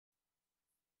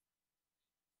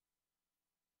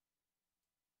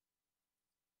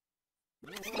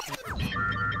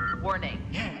Warning.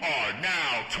 You are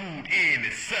now tuned in to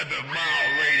 7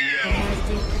 Mile Radio.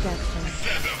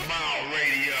 7 Mile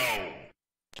Radio.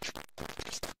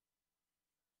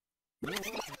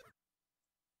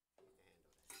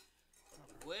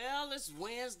 Well, it's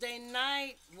Wednesday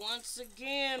night. Once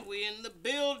again, we in the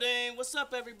building. What's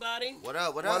up, everybody? What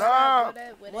up? What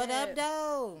up,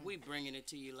 though? We bringing it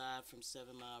to you live from 7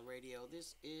 Mile Radio.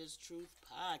 This is Truth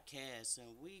Podcast, and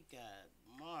we got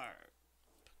Mark,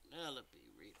 Penelope,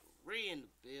 Ree in the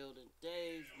building,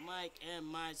 Dave, Mike, and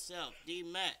myself,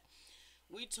 D-Mac.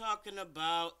 We talking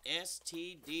about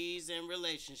STDs and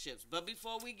relationships. But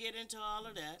before we get into all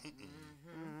of that,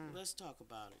 let's talk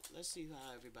about it. Let's see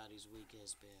how everybody's week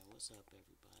has been. What's up,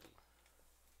 everybody?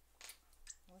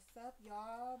 What's up,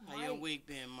 y'all? How your week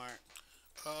been, Mark?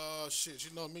 Shit, you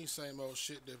know me, same old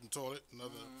shit, different toilet.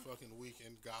 Another fucking week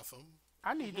in Gotham.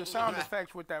 I need the sound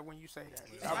effects with that when you say that.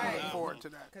 I'm looking forward to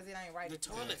that. Because it ain't right. The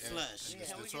toilet flush. Yeah,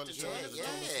 Can we the get the toilet toilet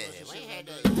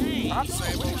flush. flush?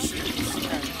 Same old shit.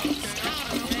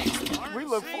 We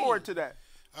look forward to that.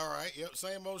 All right, yep,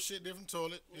 same old shit, different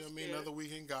toilet. You know what I mean? Another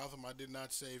week in Gotham. I did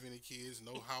not save any kids.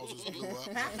 No houses blew up.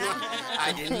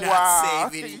 I did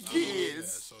not save any Yeah,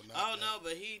 kids. so Oh, no,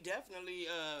 but he definitely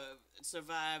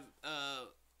survived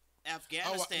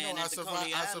Afghanistan at the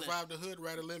Coney I Island. survived the Hood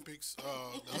Rat Olympics.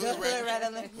 The Hood Rat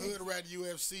Olympics. Hood Rat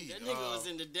UFC. That nigga was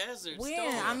in the desert. When?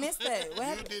 storming. I missed that. What You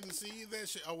happened? didn't see that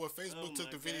shit? Oh well, Facebook Oh, took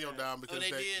my the video God. down because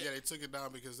they did? they took it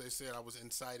down because they said I was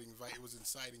inciting. It was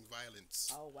inciting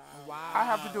violence. Oh, wow. I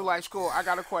have to do like school. I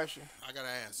got a question. I gotta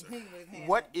answer.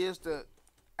 What is the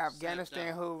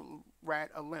Afghanistan Hood Rat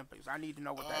Olympics? I need to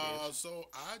know what that is. So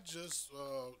I just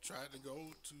tried to go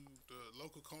to the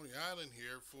local Coney Island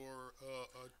here for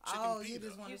a chicken Oh, pita. you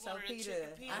just wanted He to show wanted a Peter. chicken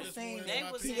pita. I Just seen wanted They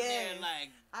my was pita. in there Yes. like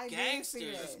I did see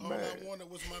gangsters. that. All I wanted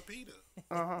was my pita.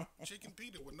 Uh-huh. Chicken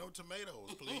pita with no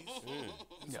tomatoes, please. And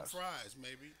some Yes. fries,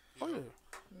 maybe. Oh, you know.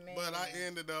 yeah. Man. But I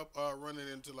ended up running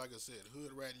into, like I said,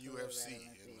 Hood Rat UFC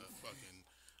in the fucking.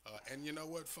 And you know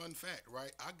what? Fun fact,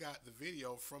 right? I got the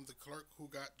video from the clerk who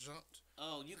got jumped.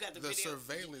 Oh, you got the The video.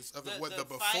 surveillance of The- it, what the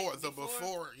the fight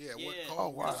before, yeah, what Yeah. called. Oh,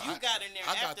 wow. 'Cause you got in there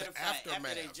I got after the fight, after they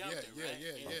aftermath. jumped him,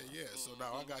 right? Yeah. So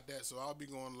now I got that. So I'll be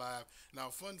going live. Now,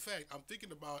 fun fact, I'm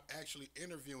thinking about actually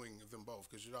interviewing them both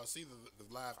because I see the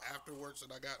live afterwards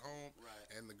that I got home,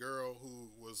 Right. and the girl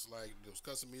who was like was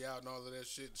cussing me out and all of that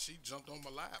shit. She jumped on my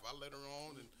live. I let her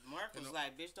on, and Mark was know.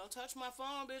 like, "Bitch, don't touch my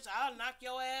phone, bitch. I'll knock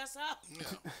your ass out." yeah.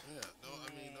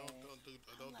 Don't do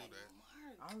that.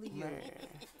 Mark, Only you. Man.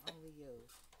 Only you.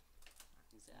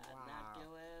 he said, "I'll knock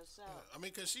your ass out." I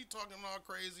mean, cause she talking all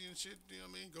crazy and shit. You know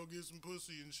what I mean? Go get some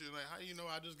pussy and shit. Like, how you know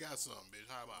I just got some, bitch?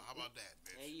 How about that,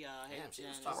 bitch? Hey y'all, hey Damn, she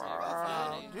was Janice, talking everybody.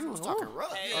 Wow. You was Talking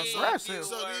rough. Hey, Aggressive.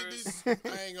 So viewers. these I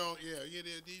ain't gonna,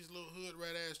 these little hood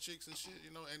rat ass chicks and shit,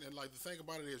 you know, and like the thing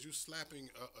about it is you slapping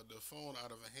the phone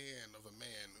out of a hand of a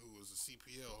man who is a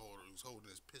CPL holder who's holding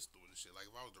his pistol and shit. Like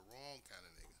if I was the wrong kind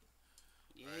of nigga.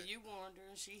 Yeah, Right. you warned her,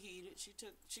 and she heeded. She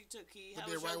took heed. But How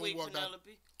then was right your when we week, walked out-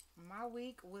 Penelope? My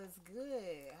week was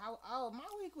good. My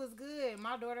week was good.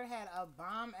 My daughter had a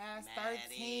bomb ass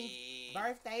 13th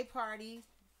birthday party.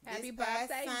 Happy this past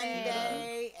birthday,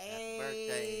 Sunday. Happy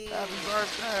birthday. Happy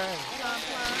birthday.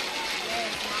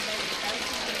 Yes, my baby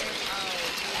 13 years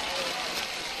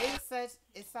old.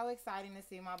 It's so exciting to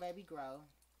see my baby grow.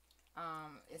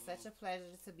 It's such a pleasure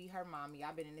to be her mommy.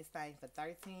 I've been in this thing for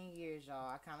 13 years, y'all.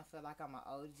 I kind of feel like I'm an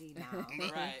OG now.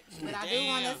 Right. But I do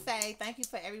want to say thank you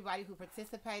for everybody who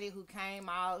participated, who came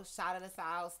out, shouted us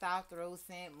out, stopped through,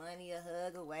 sent money, a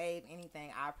hug, a wave,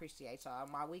 anything. I appreciate y'all.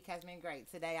 My week has been great.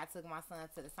 Today I took my son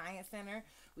to the Science Center.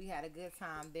 We had a good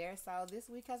time there, so this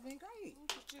week has been great.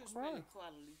 You spending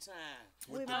quality time.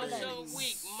 With How my was your babies.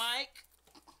 week, Mike?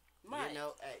 Mike, You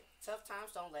know, hey, tough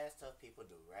times don't last. Tough people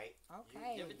do, right?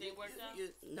 Okay. everything worked out.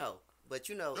 No, but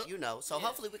you know. So Yeah.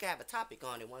 hopefully we can have a topic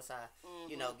on it once I,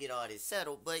 get all this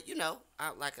settled. But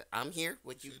I'm here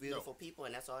with you beautiful people,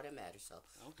 and that's all that matters. So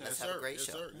Okay. let's Yes, have sir. a great Yes,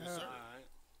 show. sir. Yes, All sir. right.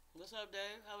 What's up, Dave?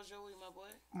 How was your week, my boy?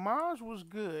 Mine was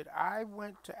good. I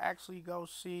went to actually go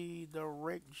see the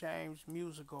Rick James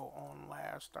musical on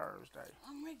last Thursday.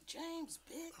 I'm Rick James,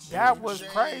 bitch. That was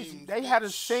James, crazy. They had a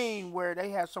bitch. scene where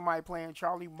they had somebody playing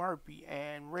Charlie Murphy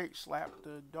and Rick slapped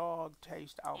the dog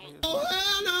taste out of his mouth.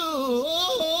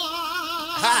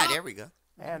 Hi, there we go.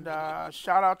 And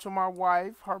shout out to my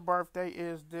wife. Her birthday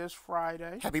is this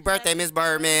Friday. Happy birthday, Miss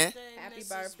Birdman. Happy Mrs.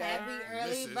 birthday. Happy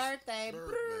early Mrs. birthday.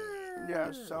 Birdman.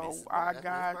 Yeah, so Miss- I that's Miss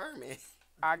got Birdman.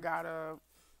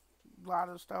 a lot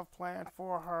of stuff planned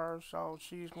for her. So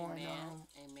she's going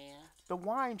Amen. the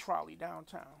wine trolley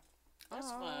downtown.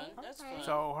 That's fun. That's okay. fun.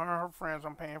 So her and her friends,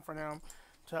 I'm paying for them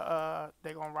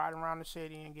They gonna ride around the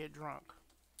city and get drunk.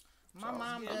 My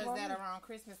mom does that around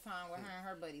Christmas time with her and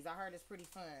her buddies. I heard it's pretty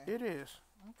fun. It is.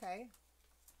 Okay.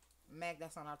 Mac,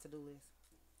 that's on our to-do list.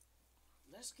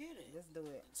 Let's get it. Let's do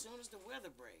it. As soon as the weather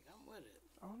break, I'm with it.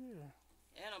 Oh yeah.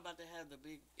 And I'm about to have the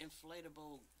big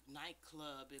inflatable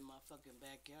nightclub in my fucking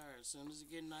backyard. As soon as it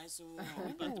get nice and warm,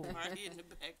 we about to party in the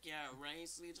backyard. Rain,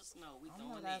 sleet, or snow. We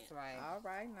going that's in. right. All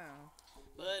right now.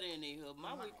 But anywho,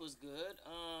 my week was good.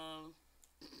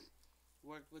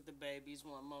 Worked with the babies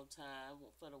one more time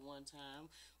for the one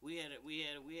time. We had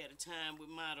a time with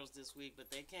models this week, but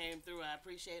they came through. I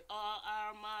appreciate all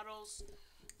our models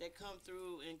that come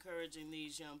through encouraging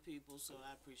these young people, so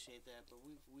I appreciate that. But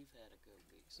we've had a good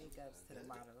week. So Big ups to the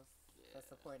models for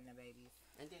supporting the babies.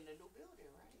 And then the new building,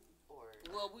 right? Or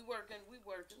well, we working.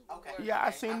 okay. Yeah,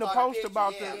 I seen the saw post picture,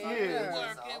 about yeah, the We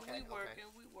Okay.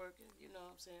 working. You know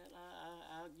what I'm saying?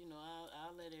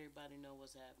 I'll let everybody know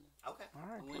what's happening Okay. All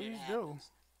right, when it please do. happens.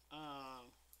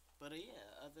 But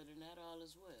yeah, other than that, all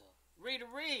is well. Rita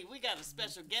Reed, we got a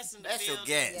special guest in the Special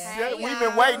building. guest. Yeah. We've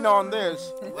been waiting on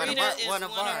this. Rita is one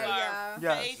of our Yeah.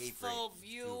 Yes. faithful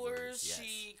viewers. Yes.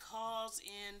 She calls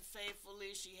in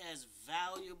faithfully. She has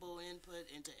valuable input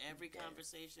into every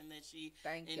conversation that she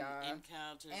Thank y'all.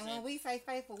 encounters. And when we say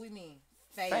faithful, we mean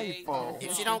Faithful.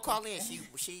 If she don't call in,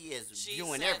 she is she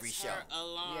viewing sets every show. her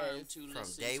alarm Yes. to From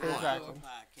listen day to one. our Exactly.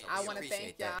 podcast. I we want to appreciate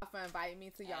thank that. y'all for inviting me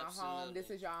to y'all home. This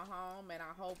Absolutely. is y'all home, and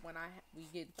I hope when we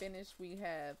get finished, we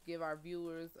give our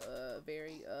viewers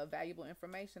very valuable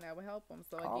information that will help them.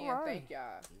 So All again, right. thank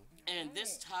y'all. And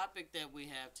this topic that we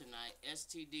have tonight,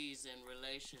 STDs and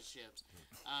relationships,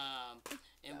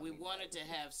 and we wanted to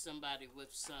have somebody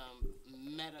with some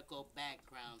medical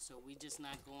background, so we just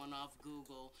not going off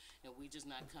Google and we just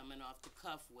not coming off the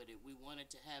cuff with it. We wanted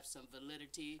to have some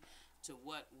validity to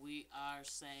what we are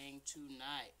saying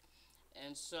tonight.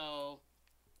 And so,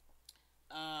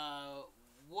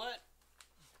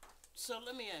 so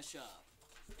let me ask y'all,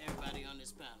 everybody on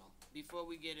this panel, before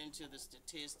we get into the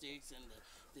statistics and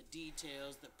the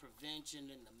details, the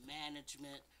prevention and the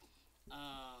management,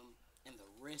 and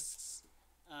the risks,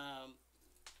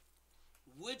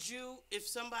 would you, if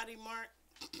somebody, Mark,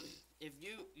 if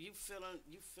you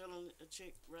feeling a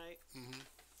chick, right? Mm-hmm.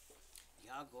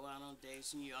 Y'all go out on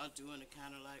dates and y'all doing it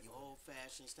kind of like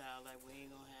old-fashioned style, like we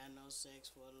ain't gonna have no sex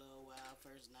for a little while,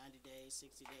 first 90 days,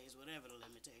 60 days, whatever the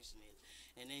limitation is,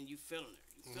 and then you feeling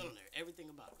her, everything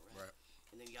about her, right?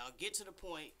 And then y'all get to the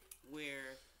point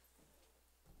where,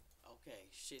 okay,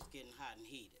 shit's getting hot and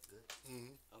heated.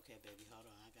 Mm-hmm. Okay, baby, hold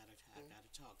on, I gotta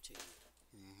talk to you.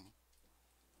 Mm-hmm.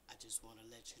 I just want to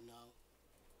let you know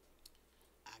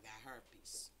I got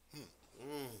herpes.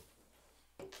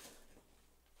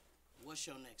 What's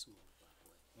your next move, by the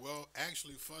way? Well,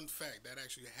 actually, fun fact, that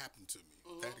actually happened to me.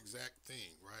 That exact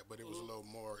thing, right? But it was a little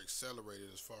more accelerated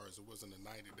as far as it wasn't a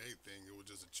 90-day thing. It was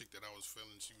just a chick that I was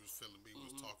feeling. She was feeling me,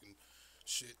 was talking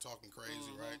shit, talking crazy,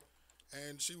 right?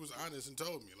 And she was honest and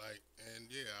told me, like, and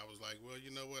yeah, I was like, well,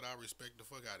 you know what? I respect the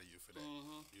fuck out of you for that.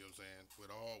 You know what I'm saying?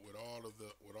 With all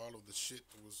of the shit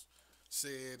that was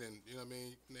said, and you know what I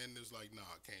mean. And then it's like, nah,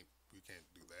 we can't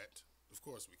do that. Of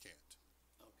course we can't.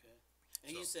 Okay.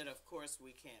 And you said, of course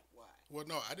we can't. Why? Well,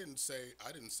 no, I didn't say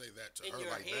that to In her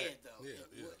your like head, that. though.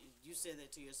 Yeah. You said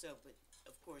that to yourself, but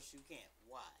of course you can't.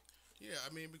 Why? Yeah,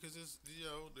 I mean, because it's, you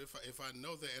know, if I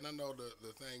know that, and I know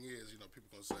the thing is, you know,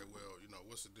 people gonna say, well, you know,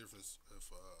 what's the difference if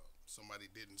somebody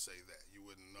didn't say that? You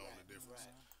wouldn't know the difference.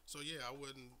 Right. So yeah, I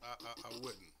wouldn't. I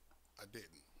wouldn't. I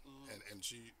didn't. And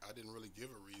I didn't really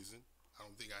give a reason. I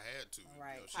don't think I had to.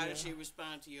 Right. You know, How did she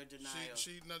respond to your denial?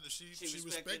 She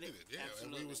respected it. Yeah,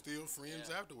 and we Absolutely. were still friends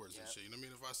afterwards and shit. You know what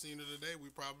I mean? If I seen her today, we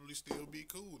probably still be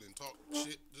cool and talk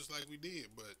shit just like we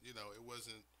did. But you know, it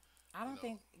wasn't. I don't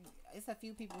think it's a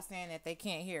few people saying that they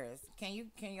can't hear us. Can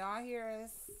y'all hear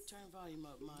us? Turn volume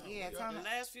up, Mike. Yeah, The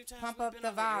last few times pump we've up been the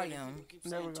over here, volume. people keep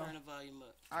There saying we go. turn the volume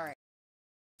up. All right.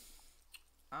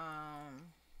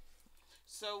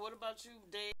 So what about you,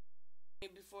 Dave?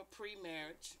 Before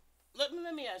pre-marriage, let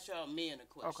me ask y'all men a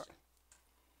question. Okay.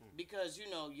 Because you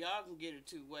know y'all can get it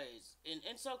two ways,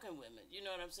 and so can women. You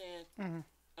know what I'm saying?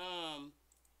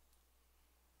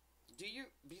 Do you,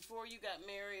 before you got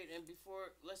married and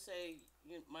before, let's say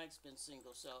Mike's been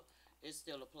single, so it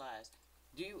still applies.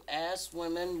 Do you ask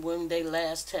women when they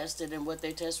last tested and what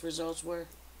their test results were?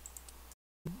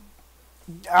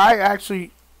 I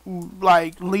actually,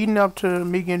 like, leading up to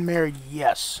me getting married,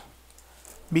 yes.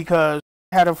 Because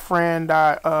I had a friend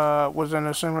that was in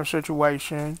a similar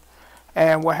situation,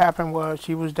 and what happened was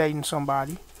he was dating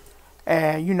somebody,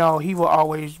 and, you know, he would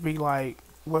always be like,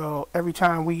 well, every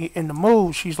time we in the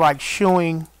mood, she's like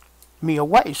shooing me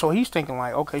away. So he's thinking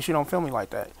like, okay, she don't feel me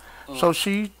like that. So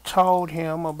she told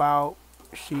him about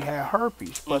she had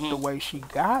herpes, but the way she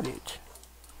got it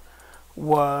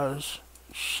was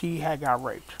she had got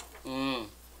raped and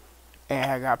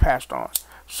had got passed on.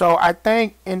 So I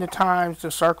think in the times,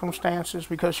 the circumstances,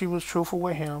 because she was truthful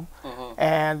with him,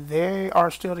 and they are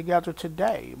still together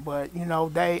today. But you know,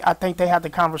 I think they had the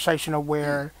conversation of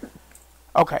where,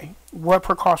 okay, what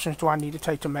precautions do I need to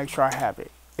take to make sure I have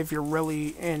it? If you're really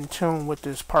in tune with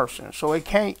this person, so it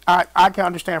can't. I can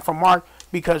understand from Mark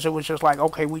because it was just like,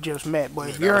 okay, we just met. But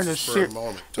if you're in a serious,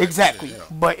 exactly. Shit, yeah.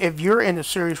 But if you're in a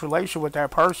serious relationship with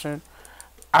that person,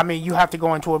 I mean, you have to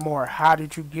go into it more. How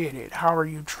did you get it? How are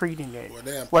you treating it? Well,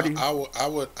 damn,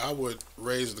 I would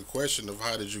raise the question of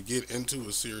how did you get into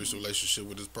a serious relationship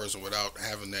with this person without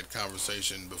having that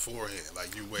conversation beforehand?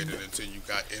 Like you waited until you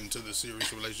got into the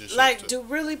serious relationship. Like,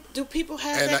 do people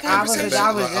have that conversation?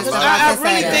 I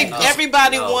really think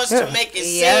everybody wants to make it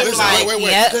seem like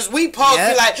because we supposed to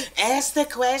be like, ask the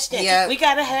question. We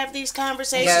gotta have these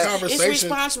conversations. It's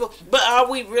responsible, but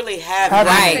are we really having?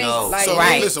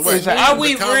 Right. Listen, wait. Are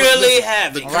we really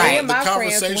having? Me and my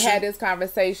friends who had this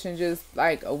conversation just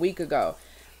like a week ago.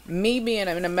 Me being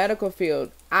in the medical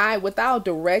field, without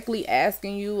directly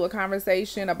asking you a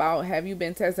conversation about have you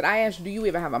been tested, I asked, do you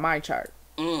even have a my chart?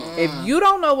 If you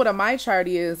don't know what a my chart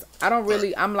is,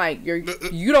 I'm like,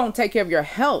 you don't take care of your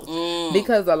health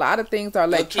because a lot of things are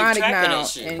electronic now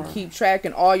and keep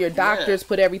tracking. All your doctors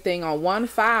put everything on one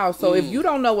file. So if you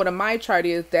don't know what a my chart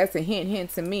is, that's a hint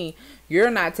to me. You're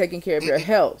not taking care of your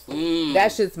health.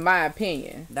 That's just my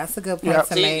opinion. That's a good point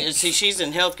to make. See, she's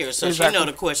in healthcare, so she know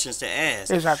the questions to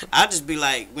ask. Exactly. I'll just be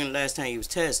like, when the last time you was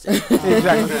tested?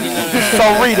 Exactly.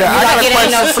 So Rita, I got a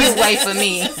question. No free way for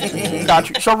me. Got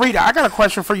you. So Rita, I got a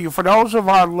question for you. For those of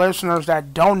our listeners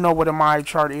that don't know what a my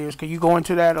chart is, can you go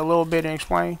into that a little bit and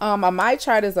explain? A my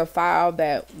chart is a file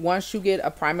that once you get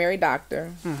a primary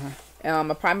doctor,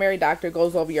 a primary doctor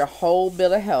goes over your whole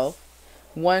bill of health.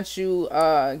 Once you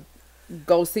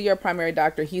go see your primary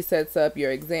doctor, he sets up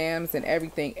your exams and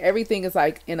everything. Everything is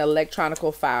like an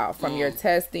electronical file, from your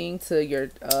testing to your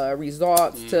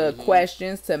results to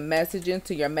questions to messaging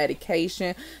to your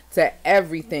medication to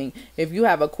everything. If you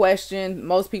have a question,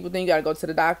 most people think you gotta go to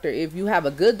the doctor. If you have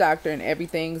a good doctor and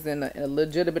everything's in a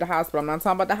legitimate hospital, I'm not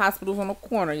talking about the hospitals on the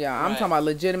corner, y'all. I'm talking about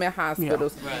legitimate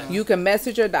hospitals. You can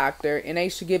message your doctor and they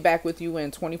should get back with you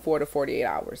in 24 to 48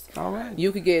 hours. All right.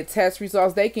 You could get test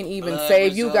results. They can even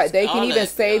save you. They can even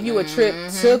save you a trip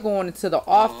to going into the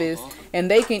office,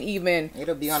 and they can even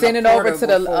send it over to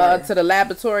the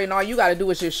laboratory. And all you gotta do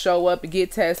is just show up and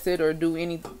get tested or do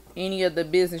any of the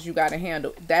business you got to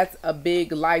handle. That's a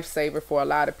big lifesaver for a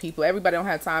lot of people. Everybody don't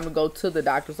have time to go to the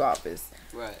doctor's office.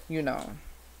 Right. You know.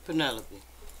 Penelope,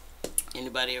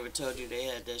 anybody ever told you they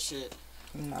had that shit?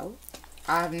 No.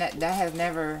 That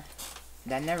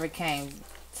never came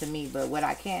to me. But what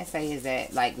I can say is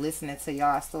that, like, listening to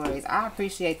y'all stories, I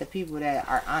appreciate the people that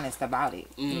are honest about it.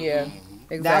 Yeah.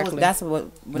 Exactly. That's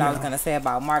what I was going to say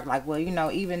about Mark. Like, well, you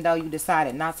know, even though you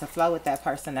decided not to flow with that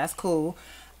person, that's cool.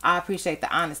 I appreciate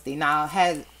the honesty. Now,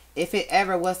 if it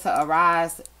ever was to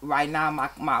arise right now,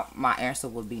 my answer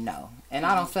would be no. And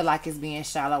I don't feel like it's being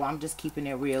shallow. I'm just keeping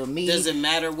it real. Does it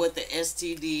matter what the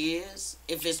STD is?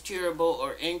 If it's curable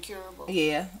or incurable?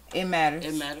 Yeah, it matters.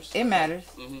 It matters.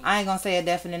 I ain't gonna say a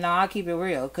definite no. I'll keep it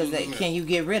real because can you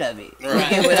get rid of it?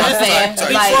 Right. You get what I'm saying?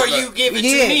 Before you give it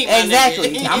to me.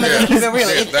 Exactly. I'm gonna keep it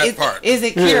real. That part. Is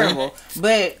it curable?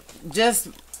 But just,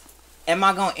 am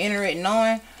I gonna enter it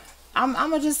knowing? I'm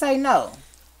gonna just say no.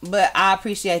 But I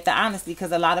appreciate the honesty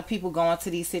because a lot of people go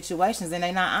into these situations and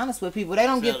they're not honest with people. They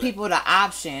don't give people the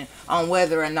option on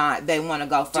whether or not they want to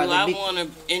go further. Do I want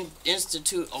to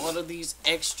institute all of these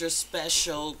extra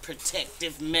special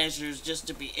protective measures just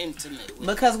to be intimate with?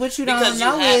 Because what you don't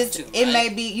know is it may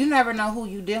be, you never know who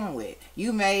you're dealing with.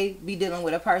 You may be dealing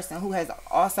with a person who has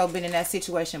also been in that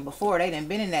situation before. They done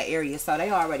been in that area, so they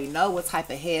already know what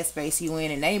type of headspace you in,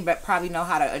 and they probably know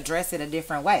how to address it a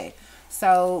different way.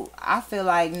 So I feel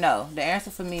like no. The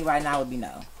answer for me right now would be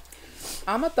no.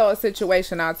 I'm gonna throw a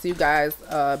situation out to you guys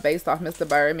based off Mr.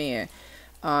 Birdman.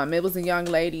 It was a young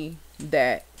lady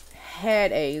that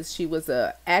had AIDS. She was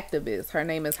a activist. Her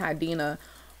name is Hadina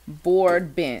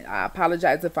Board-Bent. I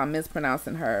apologize if I'm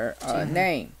mispronouncing her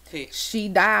name. She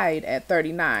died at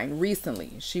 39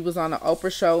 recently. She was on the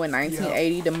Oprah show in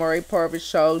 1980, the Maury Povich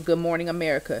show, Good Morning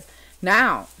America.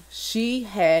 Now, she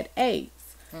had AIDS,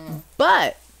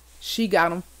 but she got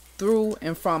them through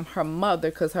and from her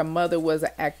mother because her mother was an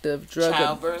active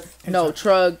Childbirth?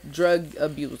 drug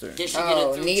abuser. Did she get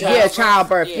it through Yeah,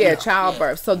 childbirth?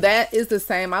 childbirth. So that is the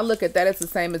same. I look at that as the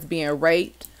same as being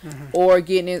raped or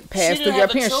getting it passed through your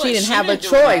parents. She didn't have a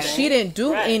choice. She didn't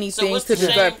do anything to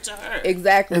deserve.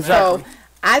 Exactly. So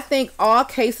I think all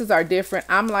cases are different.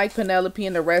 I'm like Penelope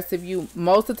and the rest of you.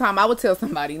 Most of the time, I would tell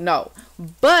somebody no.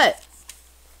 But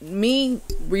me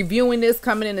reviewing this,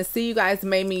 coming in to see you guys,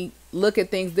 made me look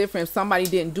at things different. If somebody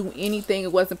didn't do anything,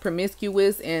 it wasn't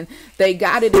promiscuous, and they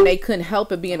got it and they couldn't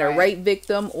help it being a rape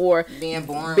victim or being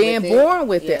born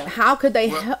with it. How could they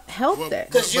help that?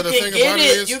 Because you can get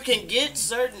it, you can get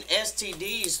certain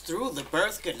STDs through the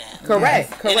birth canal.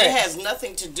 Correct. And it has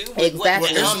nothing to do with what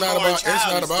an unborn it's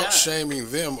not about done. shaming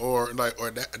them or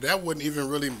that wouldn't even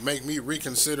really make me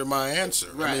reconsider my answer.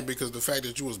 I mean, because the fact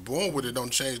that you was born with it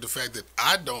don't change the fact that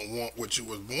I don't want what you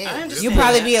was born with. You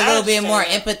probably be a little bit more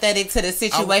empathetic to the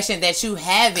situation that you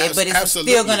have it, but it's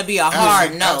still going to be a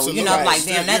hard no. You know, like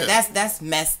damn, that's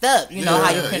messed up. You know how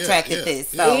you contracted this.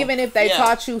 So even if they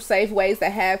taught you safe ways to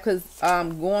have, because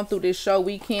going through this show,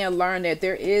 we can learn that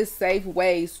there is safe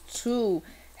ways to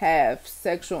have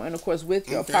sexual intercourse with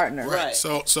your partner. Right.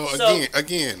 So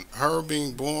again, her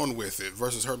being born with it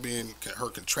versus her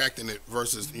contracting it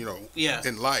versus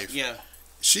in life. Yeah.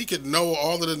 She could know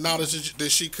all of the knowledge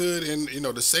that she could, and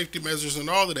the safety measures and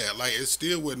all of that. Like, it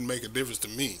still wouldn't make a difference to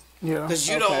me. Yeah, because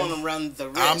you don't want to run the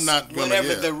risk. I'm not gonna,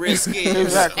 whatever the risk is.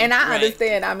 Exactly. And I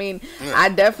understand. I mean, I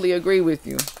definitely agree with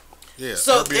you. Yeah.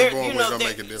 So being born with don't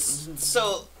make a difference.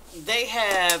 So they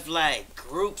have like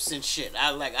groups and shit.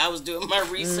 I was doing my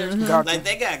research. Like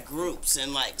they got groups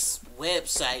and like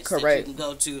websites that you can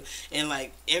go to, and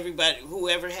like everybody,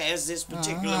 whoever has this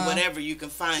particular whatever, you can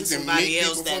find somebody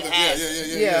else that has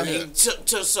it.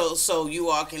 So you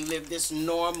all can live this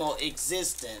normal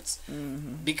existence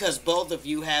because both of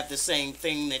you have the same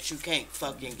thing that you can't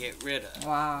fucking get rid of.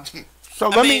 Wow. So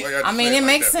it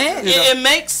makes sense. It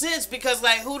makes sense because,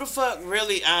 like, who the fuck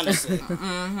really, honestly,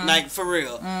 like, for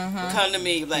real, come to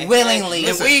me, like, willingly.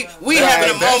 And we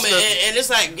having a moment, and it's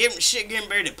like getting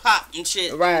ready to pop and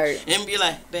shit, and be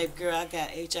like, babe, girl, I got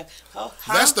HIV.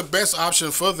 That's the best option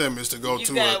for them is to go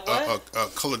to a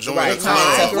club, join a So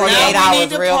club. 48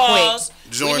 hours real quick.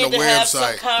 Join we need the to website. have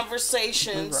some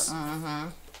conversations.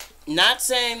 Not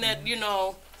saying that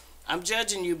I'm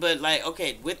judging you, but like,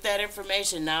 okay, with that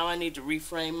information, now I need to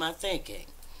reframe my thinking.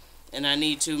 And I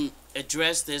need to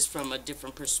address this from a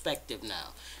different perspective now.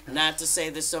 Not to say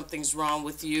that something's wrong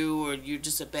with you or you're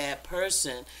just a bad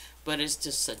person, but it's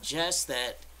to suggest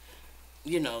that,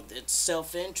 it's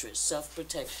self-interest,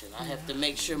 self-protection. I have to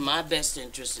make sure my best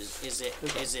interest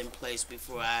is in place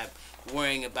before I'm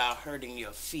worrying about hurting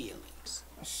your feelings.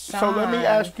 So let me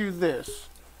ask you this.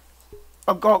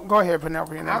 Go ahead,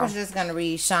 Penelope. I was just going to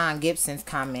read Sean Gibson's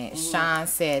comment. Sean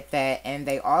said that, and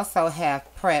they also have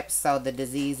PrEP, so the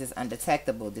disease is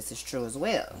undetectable. This is true as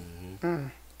well.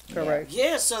 Correct.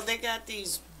 Yeah, so they got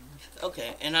these.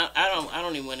 Okay, and I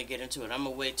don't even want to get into it. I'm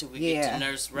gonna wait till we get to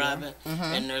Nurse Robin,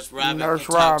 and Nurse Robin can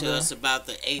talk to us about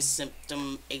the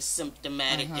asymptomatic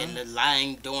and the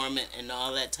lying dormant and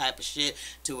all that type of shit,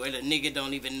 to where the nigga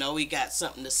don't even know he got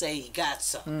something to say he got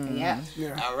something. Yeah.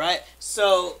 All right.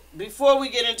 So before we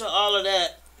get into all of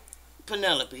that,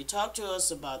 Penelope, talk to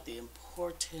us about the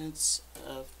importance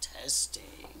of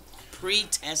testing,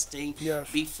 pre-testing,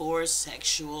 before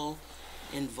sexual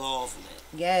involvement.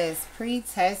 Yes,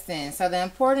 pre-testing. So the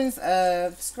importance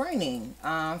of screening.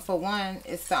 For one,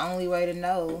 it's the only way to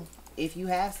know if you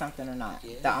have something or not.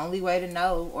 The only way to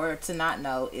know or to not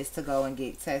know is to go and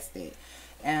get tested.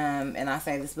 And I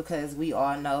say this because we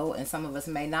all know, and some of us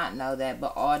may not know that,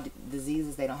 but all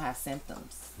diseases, they don't have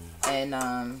symptoms. And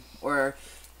or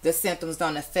the symptoms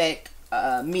don't affect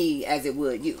me as it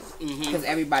would you, because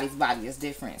everybody's body is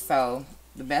different. So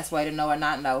the best way to know or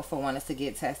not know, for one, is to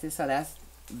get tested. So that's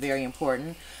very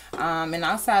important. And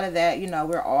outside of that,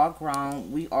 we're all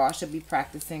grown. We all should be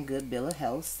practicing good bill of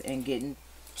health and getting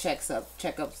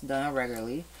checkups done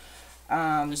regularly.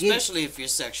 Especially if you're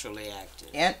sexually active.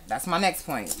 And that's my next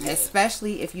point. Yeah.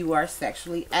 Especially if you are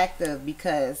sexually active,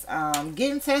 because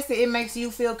getting tested, it makes you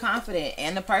feel confident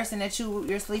and the person that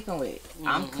you're sleeping with.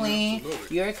 I'm clean,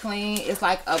 you're clean. It's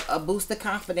like a boost of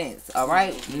confidence. All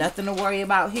right, nothing to worry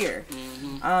about here.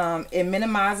 It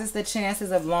minimizes the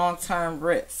chances of long-term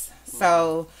risks.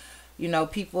 So,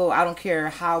 people, I don't care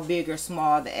how big or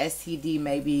small the STD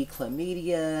may be,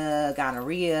 chlamydia,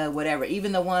 gonorrhea, whatever,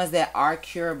 even the ones that are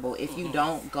curable, if you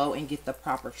don't go and get the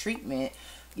proper treatment,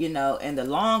 in the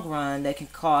long run, they can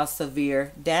cause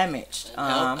severe damage.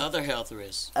 Other health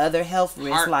risks. Other health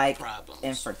risks Heart like problems.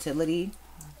 infertility,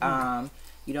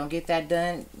 You don't get that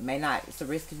done, it's a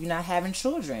risk of you not having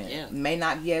children. Yeah. May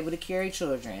not be able to carry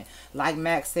children. Like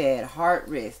Max said, heart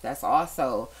risk, that's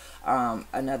also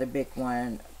another big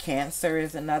one. Cancer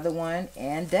is another one,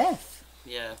 and death.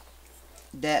 Yeah.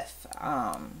 Death.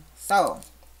 And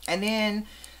then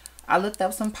I looked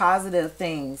up some positive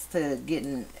things to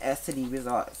getting STD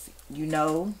results. You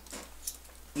know,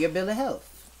 your bill of health.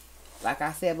 Like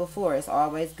I said before, it's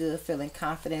always good feeling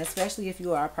confident, especially if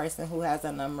you are a person who has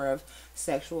a number of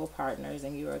sexual partners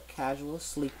and you're a casual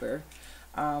sleeper.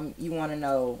 You want to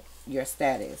know your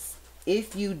status.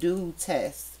 If you do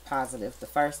test positive, the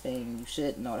first thing, you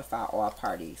should notify all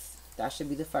parties. That should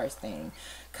be the first thing.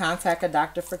 Contact a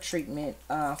doctor for treatment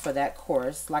for that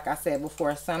course. Like I said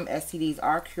before, some STDs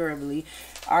are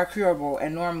curable,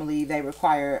 and normally they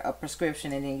require a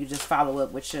prescription, and then you just follow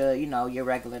up with your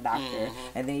regular doctor.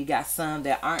 And then you got some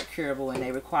that aren't curable, and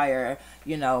they require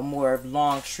more of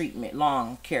long-term treatment.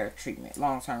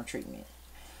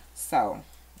 So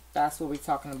that's what we're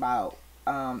talking about.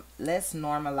 Let's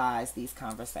normalize these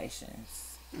conversations.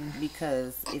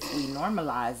 Because if we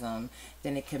normalize them,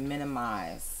 then it can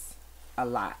minimize a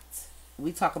lot.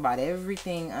 We talk about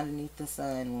everything underneath the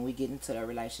sun when we get into a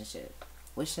relationship.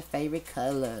 What's your favorite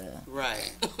color?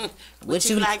 Right. What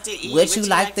you like to eat? What you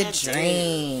like to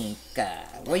drink?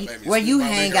 Where you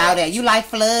hang out at? You like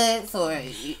floods or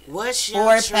what's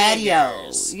your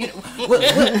patios?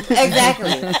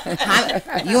 Exactly.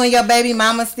 You and your baby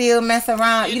mama still mess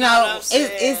around. You know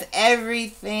it's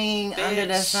everything under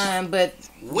the sun. But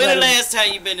when the last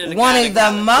time you been in one of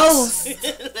the most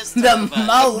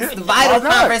vital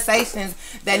conversations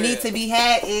that need to be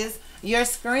had is your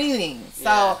screening.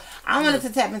 So I wanted to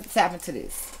tap into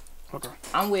this. Okay.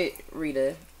 I'm with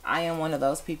Rita. I am one of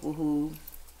those people who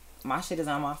my shit is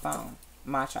on my phone,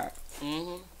 my chart,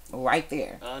 right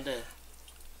there. All day.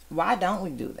 Why don't we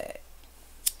do that?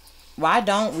 Why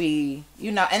don't we,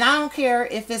 and I don't care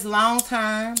if it's long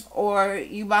term or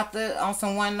you about to on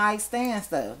some one night stand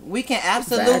stuff. We can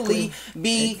absolutely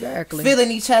be feeling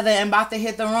each other and about to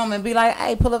hit the room and be like,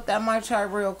 hey, pull up that my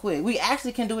chart real quick. We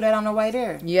actually can do that on the way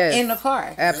there. Yes. In the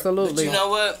car. Absolutely. But you know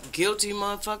what? Guilty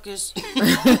motherfuckers. Dirty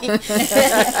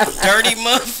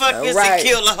motherfuckers that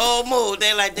kill the whole mood.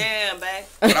 They like, damn, babe.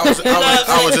 I was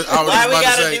why we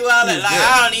gotta say, do all that? Like,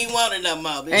 I don't even want it no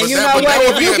more. And you know what?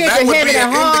 If you get the hit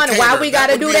and horn, why we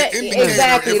gotta do that?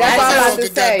 Exactly. That's all I have to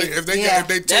say. If they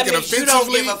take it offensively, you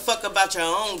don't give a fuck about your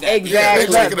own guy. Exactly.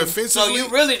 They take it offensively. So you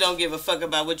really don't give a fuck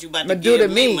about what you about to do give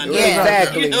to me. my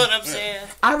Exactly. You know what I'm saying?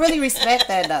 I really respect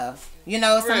that though.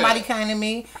 If somebody came to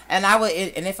me and I would,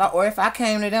 and if I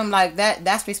came to them like that,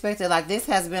 that's respected. Like this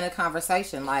has been a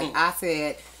conversation. Like I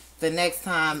said, the next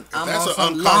time I'm that's on an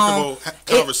some uncomfortable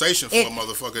conversation for a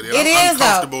motherfucker. It is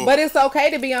though, but it's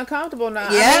okay to be uncomfortable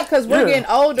now. Yeah, because we're getting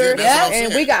older,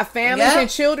 and we got families and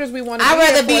children. We want to. I'd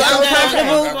rather be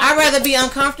uncomfortable. I'd rather be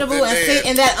uncomfortable and sit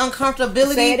in that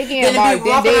uncomfortability Say it again, than to be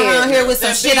walking around here with some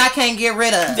Then shit I can't get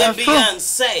rid of. Then be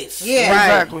unsafe. Yeah,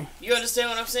 Exactly. You understand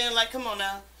what I'm saying? Like, come on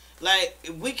now. Like,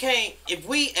 we can't, if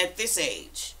we at this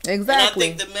age. Exactly. And I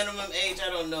think the minimum age, I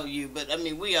don't know you, but I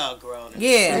mean, we all grown.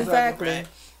 Yeah, exactly. Right?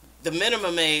 The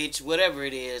minimum age, whatever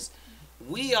it is,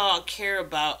 we all care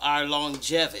about our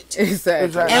longevity.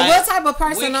 Exactly. Right? And what type of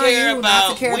person are you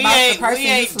not to care about the person we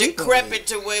you ain't sleep decrepit with?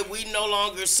 to where we no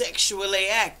longer sexually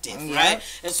active, right?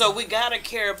 And so we gotta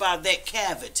care about that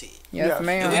cavity. Yes,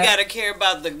 ma'am. And we gotta care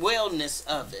about the wellness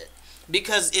of it.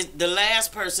 Because the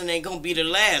last person ain't gonna be the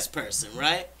last person,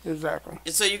 right? Exactly.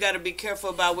 And so you got to be careful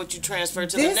about what you transfer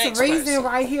to the next This person. reason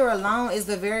right here alone is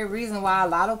the very reason why a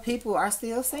lot of people are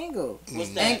still single. What's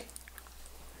that?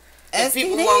 STDs.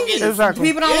 People won't get Exactly.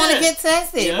 People don't want to get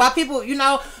tested. Yeah. Why people,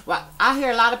 I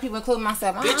hear a lot of people, including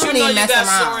myself, I Bitch, don't you know even you mess got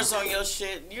around. sores on your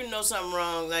shit. You know something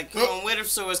wrong. Like, come on, where do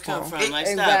sores come from? Like,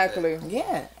 Exactly. stop it.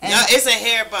 Yeah. No, it's a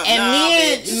hair bump.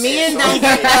 And bitch. men don't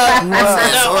get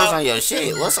Sores on your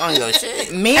shit. What's on your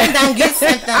shit? men don't get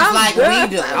symptoms like we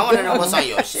do. I want to know what's on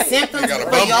your shit. Symptoms got a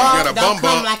for bum- you got y'all a don't bum come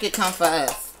bump. like it come for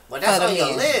us. Well, that's For the on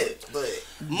your men. lips, but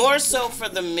More so for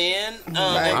the men,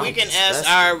 and we can ask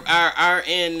our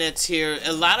end that's here.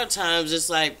 A lot of times it's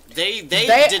like they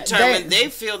determine they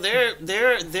feel their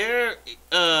symptoms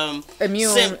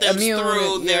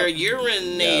through their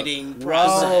urinating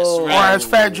process, Or right? as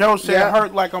Fat Joe said,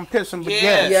 hurt like I'm pissing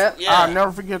baguette. Yep. Yeah. I'll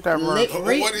never forget that word. What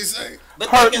did he say? But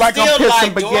hurt they can like I'm still pissing lie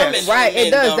baguettes. dormant Right, in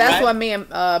it men, does. though, That's right? what me and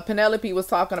Penelope was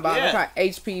talking about. Yeah.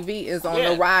 HPV is on Yeah.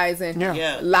 the rise, and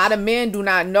Yeah. a lot of men do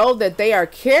not know that they are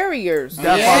carriers.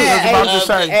 That's what I was about to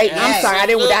say. Hey, I'm sorry, I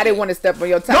didn't want to step on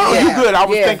your time. No, you good. I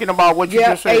was Yeah. thinking about what you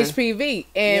just said. HPV,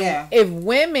 and And if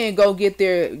women go get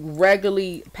their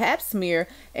regularly pap smear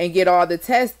and get all the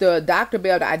tests, the doctor be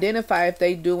able to identify if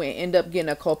they do and end up getting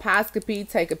a colposcopy,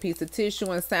 take a piece of tissue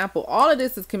and sample. All of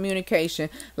this is communication,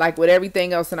 like with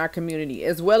everything else in our community.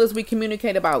 As well as we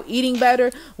communicate about eating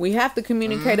better, we have to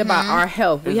communicate about our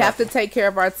health. We have to take care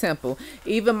of our temple.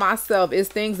 Even myself, it's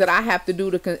things that I have to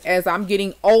do as I'm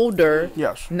getting older.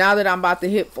 Yes. Now that I'm about to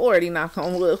hit 40, knock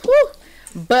on wood. Whew,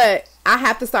 but I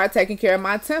have to start taking care of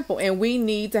my temple, and we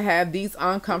need to have these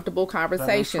uncomfortable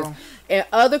conversations. In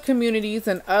other communities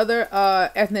and other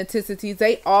ethnicities,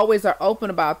 they always are open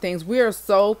about things. We are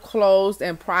so closed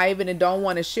and private and don't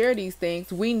want to share these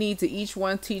things. We need to each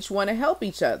one teach one and help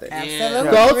each other.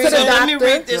 Absolutely. Go to the doctor. Let me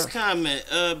read this comment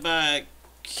by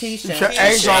Keisha.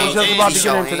 Angel, I was just about to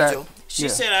get into that. She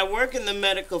said, I work in the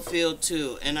medical field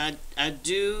too, and I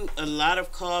do a lot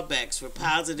of callbacks for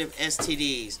positive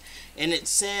STDs. And it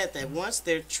said that once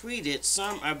they're treated,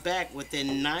 some are back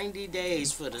within 90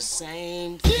 days for the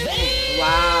same thing.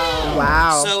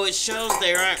 Wow. So it shows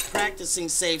they aren't practicing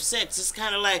safe sex. It's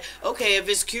kind of like, okay, if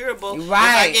it's curable, if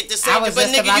Right. I get the same, but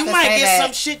nigga, you to might say get that.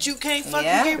 some shit you can't fucking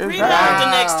Yeah. get rid of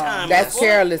the next time. That's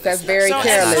careless. That's very So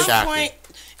careless. at some point,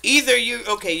 either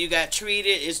you got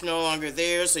treated, it's no longer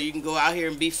there, so you can go out here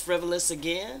and be frivolous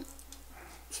again.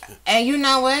 And you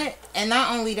know what? And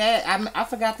not only that, I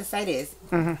forgot to say this.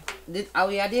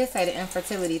 I did say the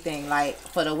infertility thing. Like,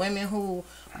 for the women who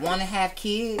want to have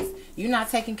kids, you're not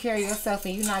taking care of yourself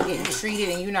and you're not getting treated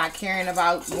and you're not caring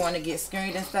about going to get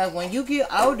screened and stuff. When you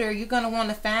get older, you're going to want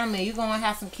a family. You're going to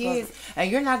have some kids and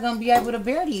you're not going to be able to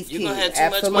bear these kids. You're going to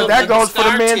have too much But that goes for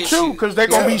the men too, because they're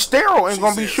going to be sterile and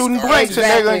going to be shooting blanks and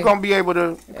they ain't going to be able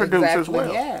to produce as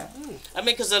well. Yeah. I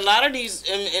mean, because a lot of these,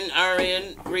 and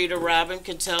RN, Rita, Robin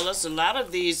can tell us, a lot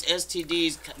of these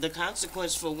STDs, the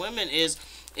consequence for women is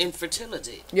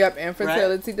infertility. Yep,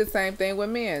 infertility, the same thing with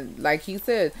men. Like he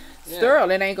said, sterile,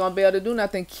 it ain't gonna be able to do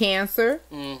nothing. Cancer.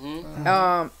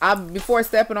 Before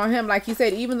stepping on him, like he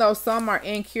said, even though some are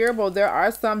incurable, there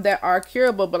are some that are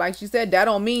curable. But like she said, that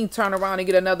don't mean turn around and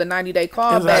get another 90-day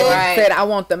call back and said, I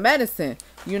want the medicine.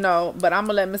 You know, but I'm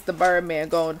gonna let Mr. Birdman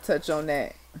go and touch on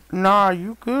that. Nah,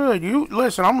 you good. You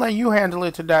listen. I'm letting you handle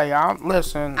it today.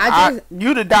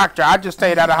 You the doctor. I just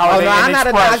stayed out of Holiday Inn I'm not a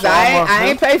Express, doctor. so I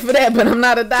ain't paid for that, but I'm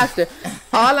not a doctor.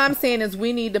 All I'm saying is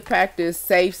we need to practice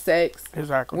safe sex.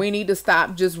 Exactly. We need to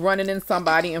stop just running in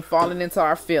somebody and falling into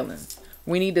our feelings.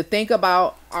 We need to think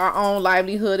about our own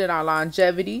livelihood and our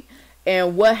longevity.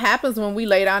 And what happens when we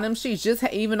lay down them sheets? Just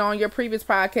even on your previous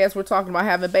podcast, we're talking about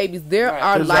having babies. There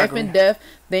are life and death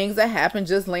things that happen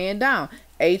just laying down.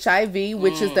 HIV,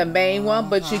 which is the main one,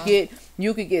 but you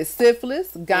could get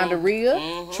syphilis, gonorrhea,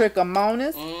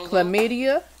 trichomonas,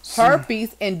 chlamydia,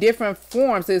 herpes in different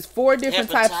forms. There's four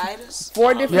different types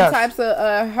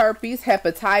of herpes,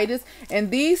 hepatitis,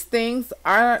 and these things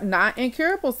are not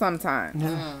incurable sometimes.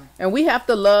 And we have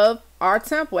to love our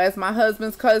temple, as my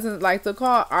husband's cousins like to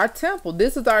call our temple.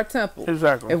 This is our temple.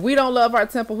 Exactly. If we don't love our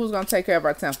temple, who's going to take care of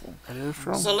our temple? That is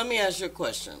true. So let me ask you a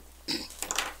question,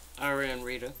 RN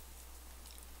Rita.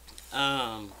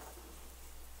 How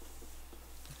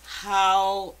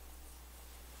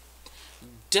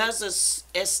does a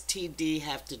STD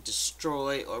have to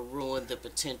destroy or ruin the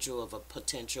potential of a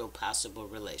possible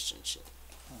relationship?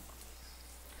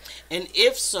 And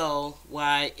if so,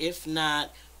 why? If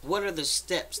not, what are the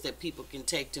steps that people can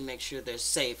take to make sure they're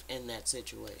safe in that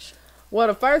situation? Well,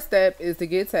 the first step is to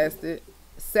get tested.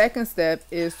 Second step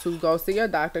is to go see your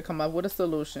doctor, come up with a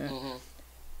solution.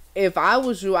 If I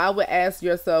was you, I would ask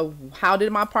yourself, how did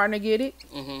my partner get it?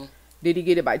 Did he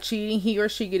get it by cheating? He or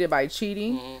she get it by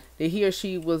cheating? Did he or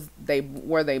she were they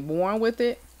born with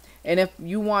it? And if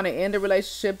you want to end the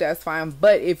relationship, that's fine.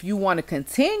 But if you want to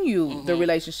continue the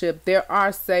relationship, there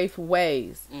are safe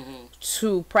ways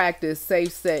to practice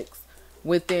safe sex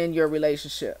within your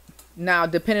relationship. Now,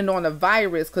 depending on the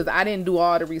virus, because I didn't do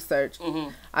all the research.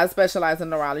 I specialize in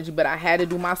neurology, but I had to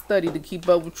do my study to keep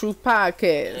up with Truth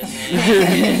Podcast.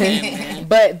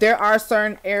 But there are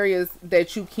certain areas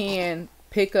that you can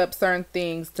pick up certain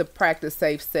things to practice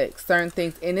safe sex. Certain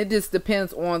things, and it just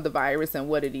depends on the virus and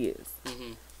what it is.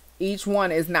 Each one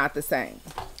is not the same.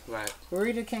 Right.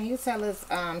 Rita, can you tell us,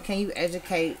 can you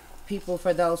educate people,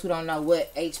 for those who don't know,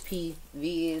 what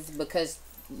HPV is? Because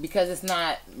it's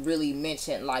not really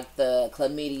mentioned like the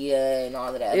chlamydia and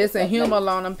all of that. It's a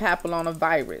humalonum papilloma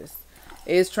virus.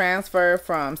 It's transferred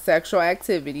from sexual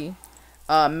activity.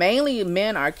 Mainly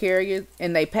men are carriers,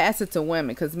 and they pass it to women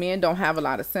because men don't have a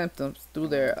lot of symptoms through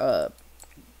their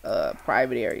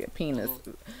private area, penis.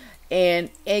 and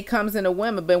it comes in the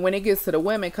women, but when it gets to the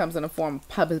women, it comes in a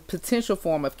potential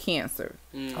form of cancer.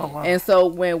 Oh, wow. And so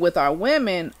with our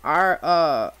women, our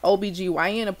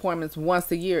OBGYN appointments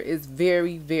once a year is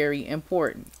very, very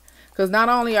important, because not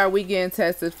only are we getting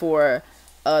tested for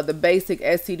the basic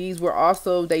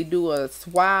STDs, they do a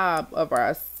swab of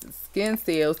our skin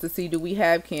cells to see do we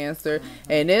have cancer,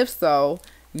 and if so,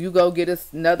 you go get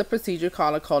another procedure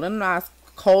called a colonoscopy,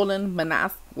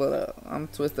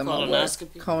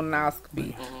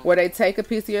 where they take a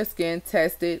piece of your skin,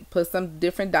 test it, put some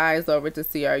different dyes over it to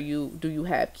see do you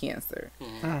have cancer.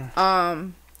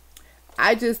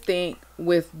 I just think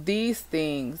with these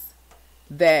things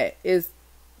that is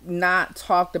not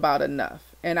talked about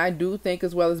enough, and I do think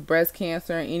as well as breast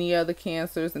cancer and any other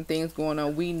cancers and things going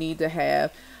on, we need to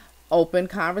have open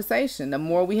conversation. The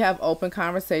more we have open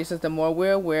conversations, the more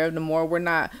we're aware, the more we're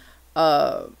not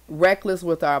reckless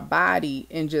with our body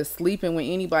and just sleeping with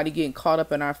anybody, getting caught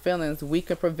up in our feelings, we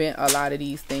can prevent a lot of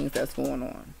these things that's going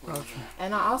on.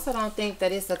 And I also don't think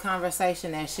that it's a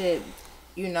conversation that should,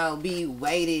 be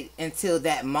waited until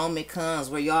that moment comes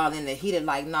where y'all in the heat of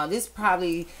like, no, this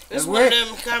probably it's one of them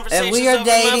conversations if we are over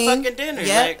dating, motherfucking dinner.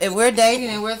 if we're dating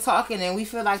and we're talking and we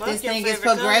feel like this thing is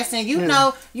progressing, you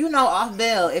know off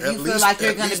bail if you feel like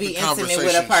you're going to be intimate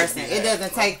with a person. It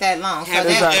doesn't take that long. Have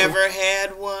you ever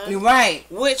had one? Right.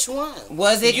 Which one?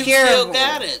 Was it you curable? You still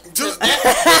got it.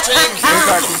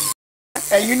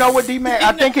 And you know what, D-Man?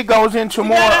 I think it goes into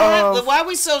more of... Why are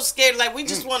we so scared? Like, we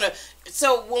just want to...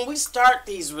 So, when we start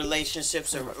these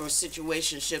relationships or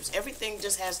situationships, everything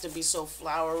just has to be so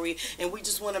flowery, and we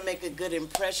just want to make a good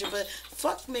impression. But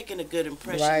fuck making a good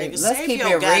impression, nigga. Let's Save keep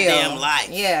your it goddamn real. life.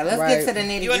 Yeah, let's get to the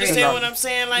nitty-gritty. You understand what I'm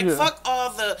saying? Like, fuck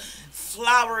all the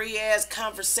flowery ass,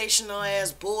 conversational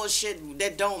ass bullshit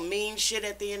that don't mean shit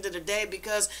at the end of the day,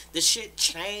 because the shit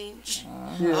change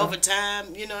over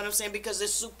time. You know what I'm saying? Because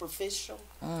it's superficial.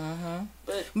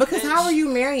 But because how are you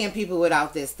marrying people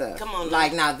without this stuff? Come on,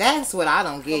 like now that's what I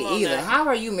don't get either. Now. How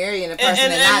are you marrying a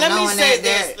person and not knowing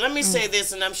that? Let me say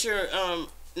this, and I'm sure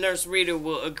Nurse Rita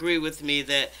will agree with me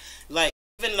that, like,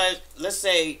 even like let's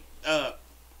say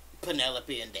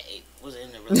Penelope and Dave was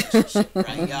in a relationship,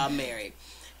 right? Y'all married.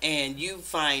 And you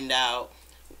find out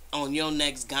on your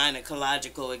next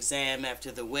gynecological exam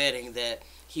after the wedding that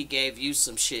he gave you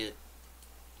some shit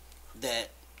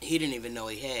that he didn't even know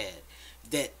he had,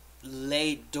 that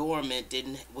lay dormant,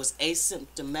 was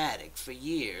asymptomatic for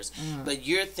years. But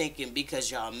you're thinking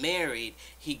because y'all married,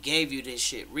 he gave you this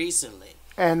shit recently.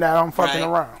 And that I'm fucking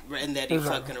around. And that he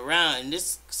fucking around. And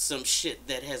this some shit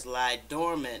that has lied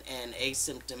dormant and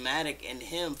asymptomatic in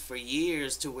him for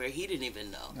years to where he didn't even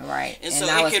know. Right. And so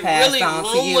it can really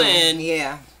ruin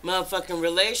motherfucking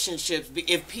relationships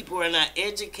if people are not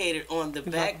educated on the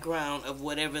background of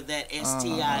whatever that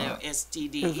STI or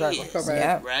STD is.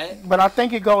 Right? But I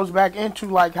think it goes back into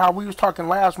like how we was talking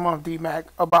last month, D-Mac,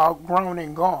 about grown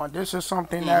and gone. This is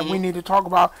something that we need to talk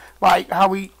about, like how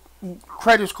we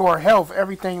credit score, health,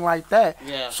 everything like that.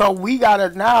 So we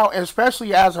gotta now,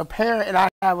 especially as a parent, and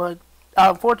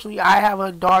unfortunately I have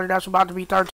a daughter that's about to be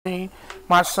 13.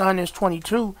 My son is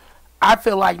 22. I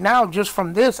feel like now, just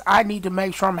from this, I need to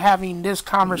make sure I'm having this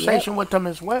conversation with them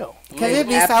as well. Because it'd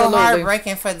be so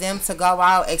heartbreaking for them to go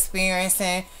out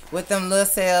experiencing with them little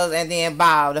cells, and then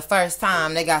the first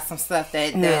time they got some stuff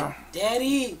that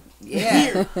Daddy.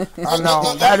 Yeah, I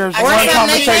know. That is one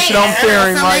conversation I'm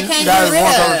fearing, right? That is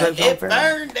one conversation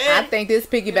I'm fearing. I think this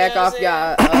piggyback off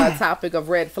y'all topic of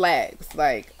red flags.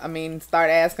 Like, I mean, start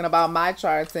asking about my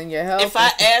charts and your health. If I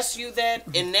ask you that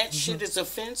and that shit is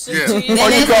offensive to you,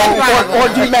 or you go, or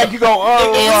D-Mac, you go,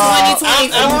 I'm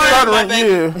stuttering, I'm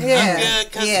good,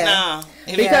 because now.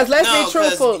 Because let's be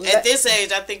truthful. At this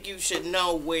age, I think you should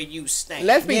know where you stand.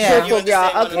 Let's be truthful,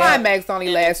 y'all. A climax only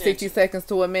lasts 50 seconds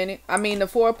to a minute. I mean, the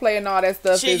foreplay and all that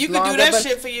stuff shit, is you can longer, do that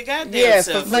shit for your goddamn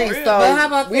self. For free. So how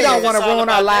about we don't want to ruin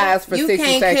our lives for 60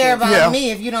 seconds. You can't care about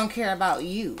me if you don't care about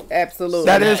you. Absolutely.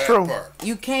 That is true.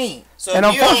 You can't. So and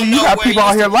unfortunately, you got people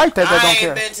out here like that don't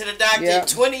care. I ain't been to the doctor in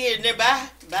 20 years. Bye.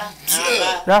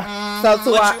 So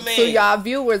to y'all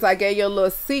viewers, I gave you a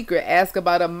little secret. Ask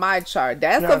about a my chart.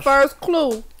 That's the first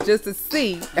clue, just to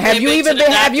see. Have you even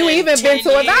been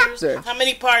to a doctor? How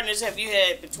many partners have you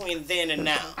had between then and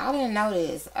now? I didn't know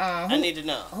this. I need to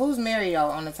know. Who's married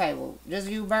on the table? Just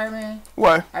you, Birdman?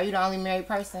 What? Are you the only married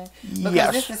person?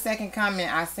 Because this is the second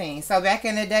comment I seen. So back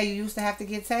in the day, you used to have to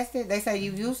get tested. They say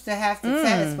you used to have to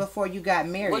test before you got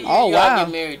married. Oh wow!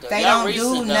 Get married, they don't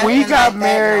do nothing. We got like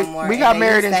married. No more. We got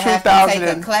married in 2000.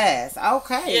 Take a class.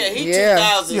 Okay. Yeah, he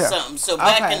 2000 something. So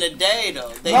back in the day,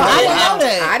 though, they I didn't know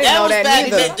that. I didn't know that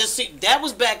either. That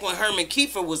was back when Herman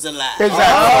Kiefer was alive. Exactly.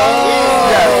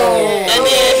 And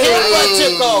then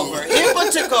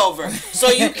HIPAA took over. So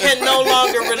you can no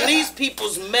longer release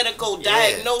people's medical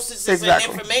diagnoses and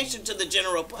information to the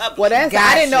general public. Well,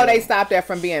 I didn't know they stopped that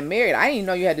from being married. I didn't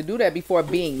know you had to do that before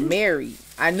being married.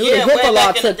 I knew the HIPAA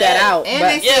law took that out. And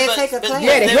they said take a class.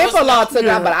 Yeah, the HIPAA law took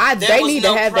out, but they need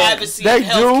to have that. They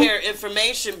healthcare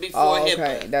information before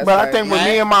HIPAA. But I think with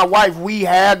me and my wife, we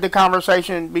had the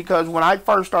conversation because when I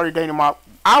first started dating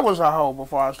I was a hoe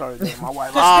before I started dating my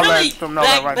wife. I'll let them know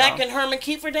that right now. Back in Herman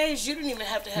Kiefer days, you didn't even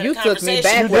have to have a conversation. You took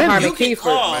me back with Herman Kiefer.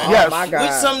 Call oh my God.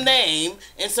 with some name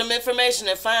and some information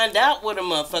and find out what a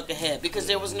motherfucker had because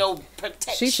there was no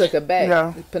protection. She took it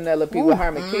back. Penelope with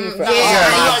Herman Kiefer. Yeah.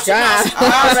 Oh my God.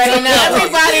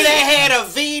 Everybody that had a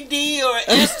VD or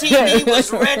STD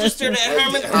was registered at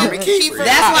Herman Kiefer.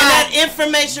 That's why that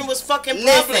information was fucking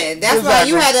public. Listen, that's why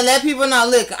you had to let people know,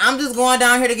 look, I'm just going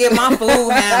down here to get my food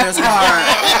handler's card.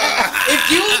 If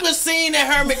you was seen at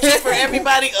Herman Kiefer,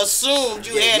 everybody assumed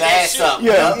you had that shit.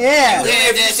 Yeah. You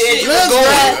had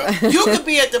that shit. You could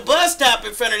be at the bus stop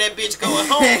in front of that bitch going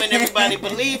home and everybody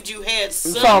believed you had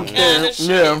some kind of shit.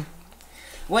 Yeah.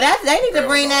 Well, they need to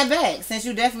bring that back since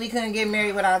you definitely couldn't get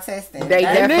married without testing. They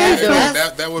definitely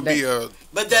do. That would be a.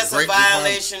 But that's a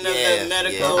violation of the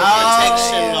medical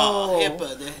protection law,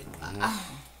 HIPAA.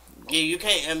 Yeah, you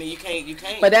can't. I mean, you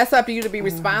can't. But that's up to you to be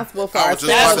responsible for ourselves.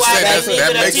 That's why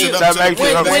that makes it up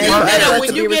to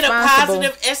when you get a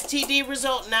positive STD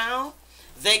result now,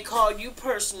 they call you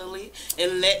personally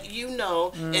and let you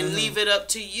know and leave it up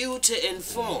to you to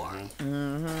inform.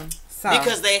 So,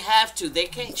 because they have to. They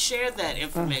can't share that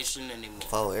information anymore.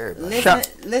 Oh, everybody.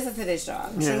 Listen to this,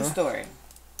 y'all. True story.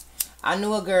 I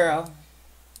knew a girl,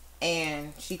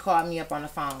 and she called me up on the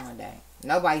phone one day.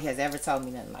 Nobody has ever told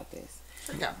me nothing like this.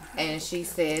 Yeah. And she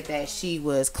said that she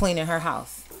was cleaning her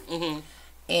house.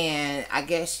 And I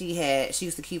guess she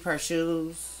used to keep her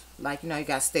shoes, like, you know, you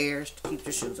got stairs to keep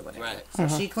your shoes or whatever. Right. So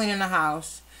she cleaning the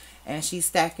house, and she's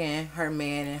stacking her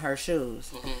man in her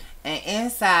shoes. And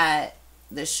inside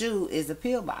the shoe is a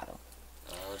pill bottle.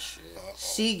 Oh, shit.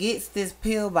 She gets this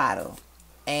pill bottle,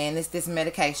 and it's this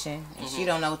medication, and she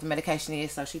don't know what the medication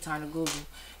is, so she turned to Google,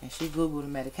 and she Googled the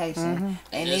medication,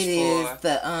 and it is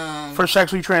the for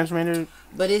sexually transmitted.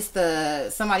 But it's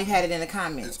somebody had it in the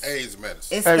comments. It's AIDS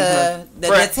medicine. It's the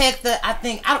detector. I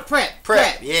think prep.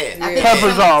 Yeah.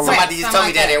 Peprazole. Somebody just told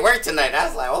me that at work tonight. I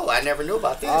was like, oh, I never knew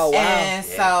about this. Oh wow. And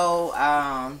so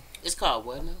it's called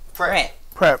what now? Prep.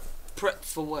 Prep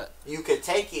for what? You could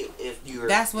take it if you're.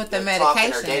 That's what the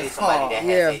medication is called. That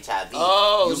has HIV.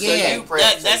 Oh,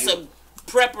 that's a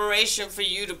preparation for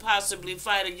you to possibly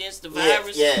fight against the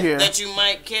virus that you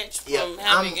might catch from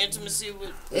having intimacy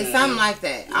with. It's something like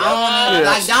that. I don't know.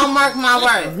 Like, don't mark my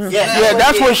words. Yeah,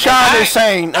 that's what Sean is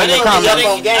saying in the comments. I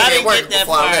didn't get that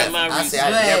part of my research. I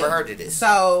never heard of this.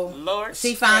 So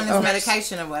she found this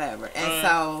medication or whatever, and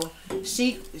so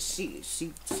she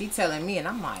telling me, and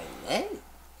I'm like, what?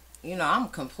 You know, I'm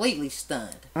completely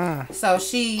stunned. So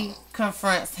she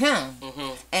confronts him,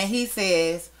 and he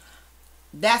says,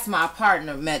 "That's my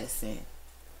partner medicine."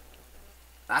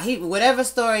 Whatever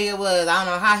story it was, I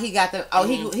don't know how he got the. Oh,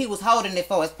 he was holding it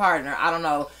for his partner. I don't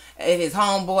know if his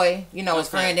homeboy, you know, his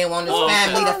friend didn't want his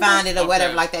family to find it or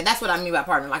whatever like that. That's what I mean by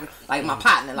partner, like my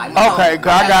partner, like my homeboy.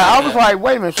 I was like,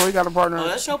 wait a minute, so he got a partner. Oh,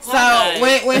 that's your partner.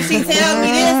 So when she tells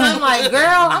me this, I'm like, girl,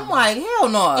 I'm like, hell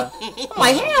no. I'm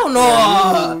like, hell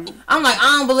no. I'm like,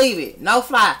 I don't believe it. No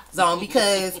fly zone,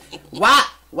 because why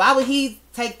would he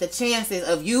take the chances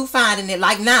of you finding it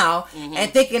like now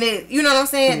and thinking it, you know what I'm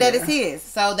saying, that it's his?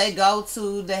 So they go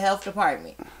to the health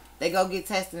department. They go get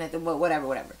tested at the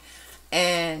whatever.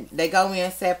 And they go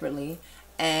in separately,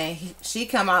 and she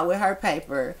come out with her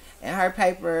paper, and her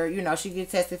paper, you know, she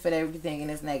gets tested for everything,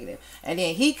 and it's negative. And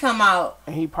then he come out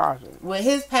and he positive with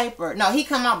his paper. No, he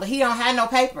come out, but he don't have no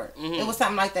paper. It was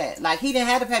something like that. Like, he didn't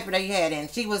have the paper that he had, and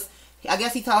she was, I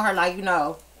guess he told her, like, you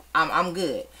know, I'm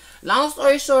good. Long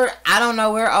story short, I don't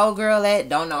know where old girl at.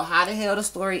 Don't know how the hell the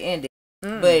story ended.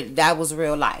 But that was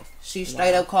real life. She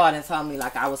straight up called and told me,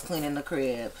 like, I was cleaning the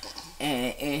crib,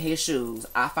 and in his shoes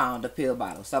I found a pill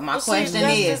bottle. So my question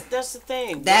is, that's the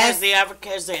thing. Has the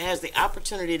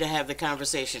opportunity to have the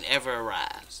conversation ever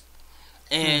arrives?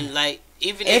 And like,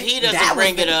 even if he doesn't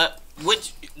bring it up,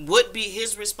 which would be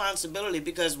his responsibility,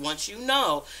 because once you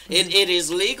know, it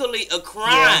is legally a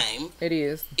crime. It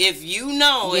is. If you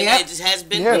know and it has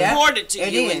been reported to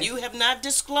you and you have not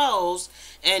disclosed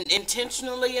and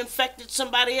intentionally infected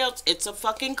somebody else, it's a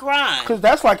fucking crime. Because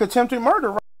that's like attempted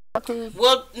murder, right?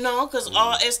 Well, no, because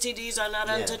all STDs are not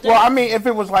unto death. Well, I mean, if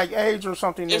it was like AIDS or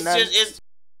something, then it's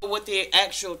what the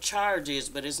actual charge is,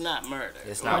 but it's not murder.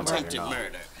 It's not attempted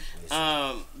murder.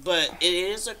 But it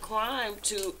is a crime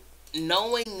to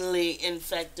knowingly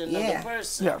infect another Yeah.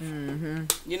 person. Yeah.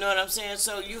 You know what I'm saying?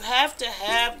 So you have to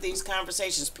have these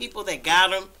conversations. People that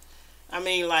got them, I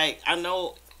mean, like, I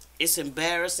know it's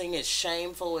embarrassing, it's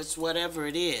shameful, it's whatever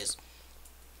it is.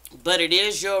 But it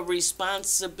is your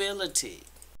responsibility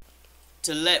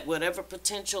to let whatever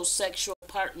potential sexual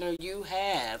partner you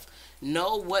have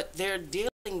know what they're dealing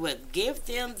with. Give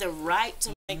them the right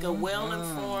to make a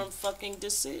well-informed fucking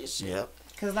decision. Yep.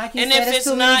 Cause like you And said, if it's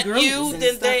too many not groups you, and then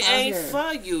stuff they out ain't here.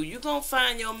 for you. You gonna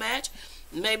find your match.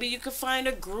 Maybe you could find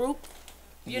a group.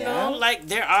 You Yeah. know, like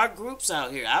there are groups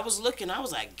out here. I was looking, I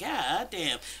was like, God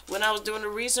damn. When I was doing the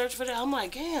research for that, I'm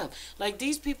like, damn, like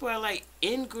these people are like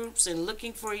in groups and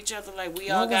looking for each other. Like we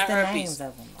all What was got the herpes. names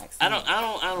of them? Like, I don't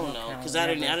know, because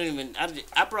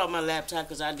I brought my laptop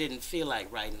because I didn't feel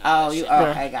like writing. all Oh, that you shit.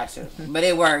 okay? Got you. But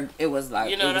it worked. It was like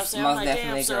You know it what I'm was saying? I'm most like,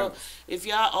 definitely damn. So groups. if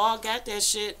y'all all got that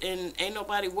shit and ain't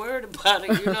nobody worried about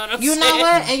it, you know what I'm You saying? know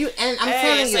what? And I'm Hey,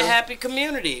 telling it's you, a happy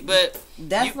community, but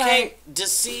That's you like- can't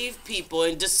deceive people,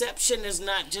 and deception is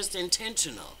not just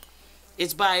intentional;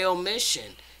 it's by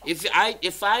omission. If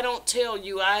I don't tell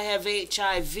you I have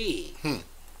HIV,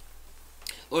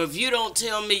 or if you don't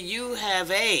tell me you have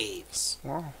AIDS,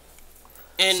 Wow.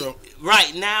 and So-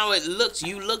 right now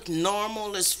you look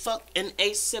normal as fuck and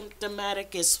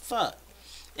asymptomatic as fuck.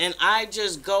 And I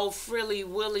just go freely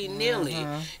willy nilly,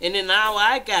 and then now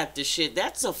I got the shit.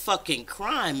 That's a fucking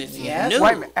crime if you Yeah. knew.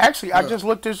 Wait a minute. Actually, I just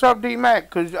looked this up, D-Mac,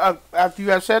 because after you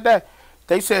guys said that,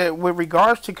 they said with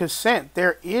regards to consent,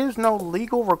 there is no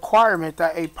legal requirement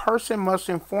that a person must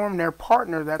inform their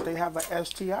partner that they have a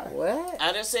STI. what?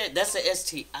 I just said that's a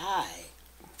STI.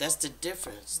 That's the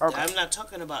difference. Okay. I'm not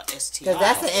talking about STI. Because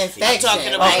that's an I'm infection. talking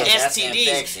about right? That's STDs.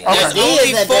 infection. There's Okay. only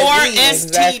It is a 4 disease.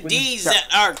 STDs Exactly.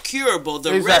 that are curable.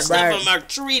 The Exactly. rest Right. of them are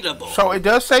treatable. So it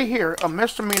does say here, a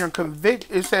misdemeanor convict,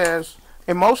 it says,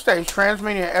 in most states,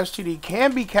 transmitting an STD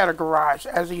can be categorized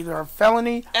as either a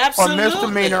felony Absolutely. or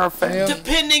misdemeanor offense.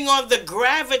 Depending on the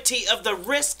gravity of the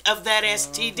risk of that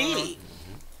STD.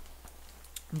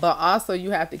 But also,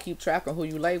 you have to keep track of who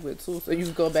you lay with too, so you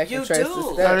can go back You and trace do. the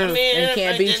I steps. mean, And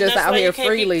can't be and just that's out why here you can't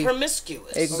freely. Be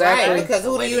promiscuous. Exactly. Right, because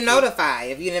who do you notify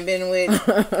if you done been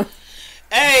with?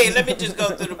 Hey, let me just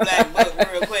go through the black book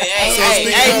real quick. Hey, So hey,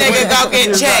 speaking hey, of nigga, what- go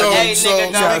get checked. So- Hey, so-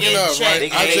 nigga, go so get up, checked. right?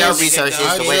 Big I your just- research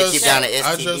I is the way to keep just- down the I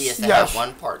STD is just- to Yes. have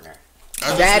one partner. I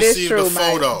just That is received true, a Mike.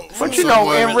 photo. But you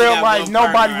know, in real life,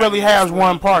 nobody really has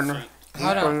one partner.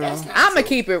 Hold on. I'm gonna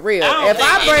keep it real. I don't If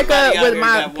I think break anybody up out with here my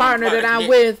got one partner that I'm partner.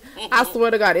 with, I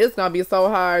swear to God, it's gonna be so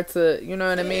hard to, you know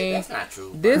what I mean? That's not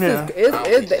true. This Yeah.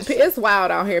 it's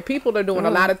wild out here. People are doing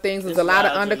a lot of things. There's a lot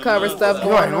of wild to the undercover mother. stuff You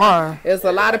going ain't on. lying. There's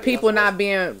a lot of people not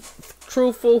being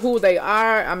truthful who they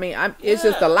are. I mean, it's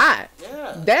just a lot.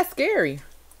 Yeah. That's scary.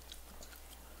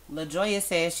 LaJoya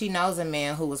says she knows a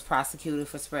man who was prosecuted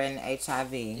for spreading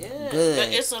HIV. Yeah, Good.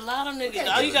 but it's a lot of niggas.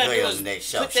 gotta All you get gotta Joy do on is the next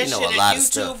show. put She that know shit a in lot of YouTube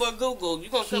stuff. or Google. You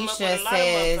gonna come up with Keisha a lot of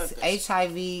says motherfuckers.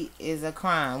 HIV is a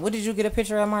crime. What did you get a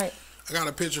picture of, Mark? I got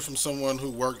a picture from someone who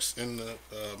works in the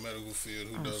medical field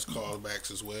who does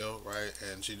callbacks as well, right?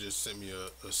 And she just sent me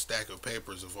a stack of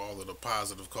papers of all of the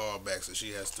positive callbacks that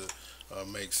she has to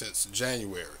make since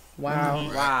January. Wow.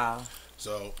 Right? Wow.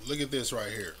 So look at this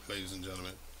right here, ladies and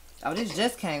gentlemen. Oh, this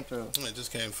just came through. It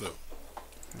just came through.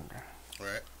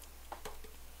 Right?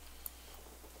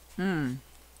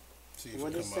 See if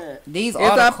What it is come up. that? These It's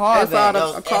are the up. It's all callbacks.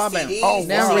 the a callback. STDs, Oh,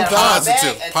 now wow. we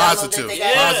Positive, And positive, tell them that they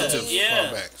got positive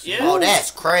Yeah, callbacks. yeah. Oh, that's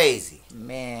crazy.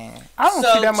 Man. I don't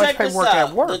see that much check this paperwork out. at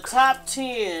The work. top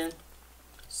 10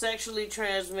 sexually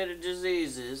transmitted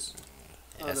diseases.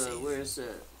 Hold That's on, easy. where is that?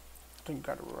 I think you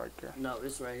got it right there. No,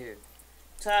 it's right here.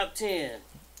 Top 10.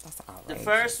 That's The outrageous.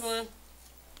 first one,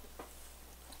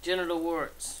 genital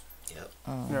warts, Yep.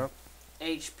 Yep.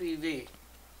 HPV.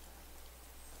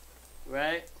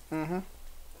 Right? Mm-hmm.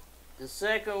 The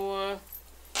second one,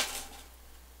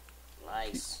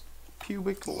 lice,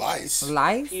 Pubic Lice.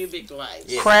 Life? pubic lice.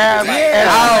 Yeah. crab.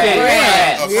 Yeah.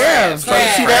 Yeah. Yeah. So you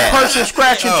see that person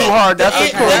scratching too hard. That's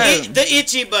a crab. The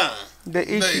itchy bun. The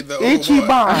itchy, The- oh, itchy boy.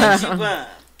 bond. Itchy bun.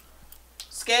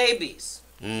 Scabies.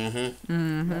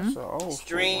 Mm-hmm. That's a old school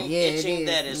Extreme Yeah, it itching is.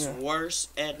 that is Yeah. worse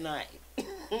at night. I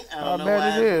I don't know bet why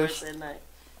it it's is. worse at night.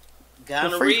 freaks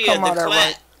Gonorrhea, come the out that clat.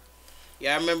 right.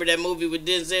 Y'all remember that movie with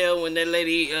Denzel when that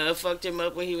lady fucked him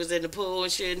up when he was in the pool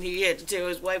and shit, and he had to tell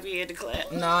his wife he had to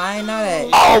clap? No, I ain't know that.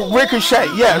 Oh, Ricochet.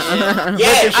 Yes.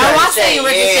 Yeah, I seen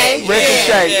Ricochet.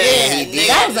 Ricochet. Yeah, he did.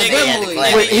 That was a good He had to movie.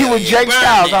 clap. With- he was You Jake burn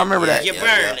Styles. it. I remember that. You're Yeah,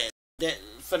 burning. That,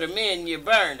 for the men, you're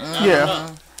burning. I don't Yeah.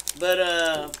 know.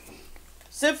 But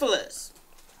syphilis,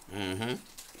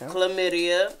 Mm-hmm.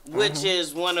 chlamydia, which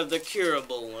is one of the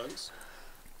curable ones.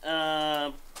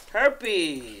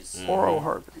 Herpes. Oral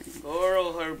herpes.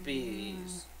 Oral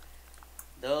herpes.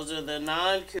 Those are the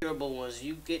non-curable ones.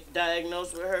 You get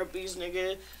diagnosed with herpes,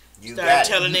 nigga. You Start got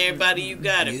telling everybody you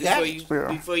got it You got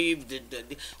before you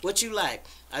what you like.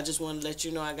 I just want to let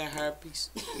you know I got herpes.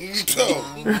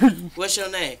 What's your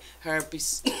name?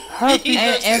 Herpes.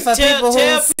 And for people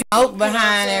who smoke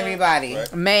behind everybody,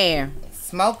 Man.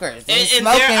 smokers, and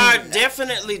there are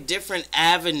definitely different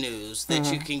avenues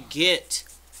that you can get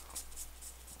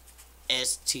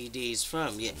STDs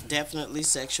from. Yeah, definitely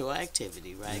sexual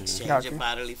activity, right? Exchange of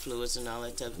bodily fluids and all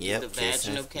that type of thing. The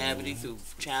vaginal cavity through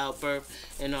childbirth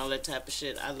and all that type of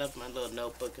shit. I left my little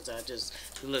notebook because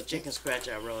the little chicken scratch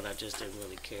I wrote, I just didn't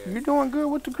really care. You're doing good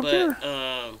with the computer.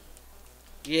 But,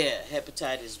 yeah,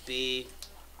 hepatitis B,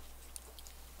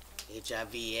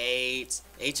 HIV/AIDS.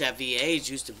 HIV/AIDS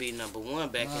used to be number one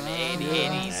back in the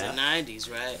 80s and 90s,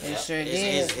 right? It sure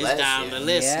did. It's down the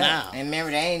list now. And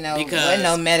remember, they ain't Because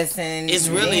no medicine. It's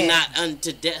really not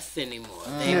unto death anymore.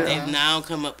 They've now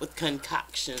come up with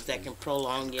concoctions that can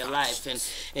prolong your life,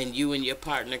 and you and your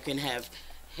partner can have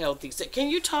healthy sex. Can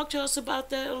you talk to us about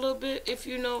that a little bit, if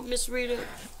you know, Miss Rita?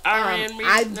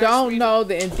 I don't know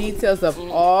the details of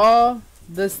all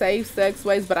the safe sex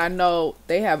ways, but I know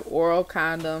they have oral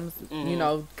condoms. You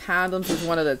know, condoms is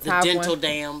one of the top ones. Dental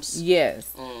dams.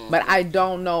 Yes, but I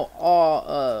don't know all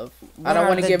of. I don't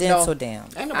want to give dental no.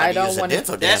 dams. I don't want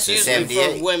to. That's usually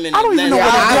for women. I don't even know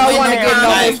what I don't want to get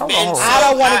no. I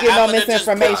don't want to get no I'm gonna just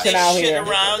misinformation put out shit here.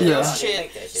 around your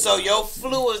shit, so your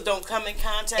fluids don't come in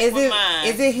contact with mine.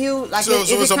 Is it huge? Like, So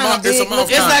is it's it a kind of mouth- it's a big? mouth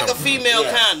It's condom. like a female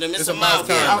condom. It's a mouth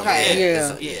condom. Okay.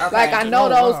 Yeah. Like I know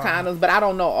those condoms, but I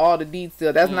don't know all the details.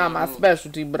 That's not my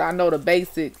specialty, but I know the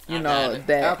basic. You know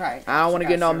that. Okay. I don't want to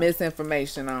get no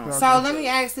misinformation on. So let me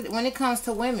ask you: when it comes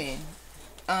to women,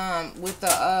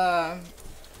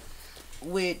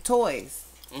 with toys,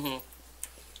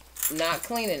 not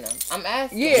cleaning them. I'm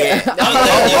asking. Yeah.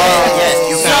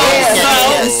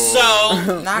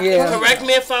 So Not correct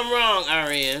me if I'm wrong,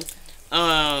 Arian.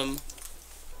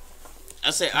 I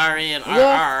say RN,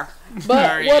 RR.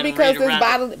 But because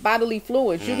it's bodily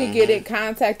fluids, you can get it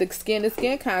contact, skin to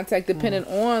skin contact, depending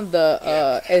on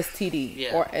the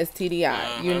STD or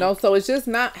STDI. You know, so it's just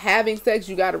not having sex.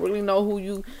 You got to really know who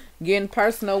you getting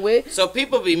personal with. So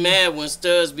people be mad when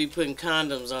studs be putting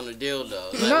condoms on the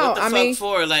dildo. Like, No, what the I fuck mean,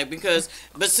 for? Like, because,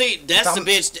 but see, that's the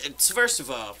bitch. First of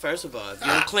all, if you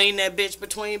don't clean that bitch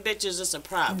between bitches, it's a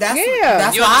problem. That's you why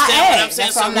understand I what I'm saying?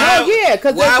 asked. So now,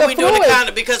 because why are we doing the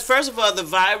condom? Because first of all, the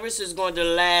virus is going to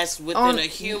last within a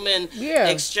human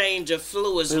exchange of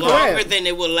fluids longer than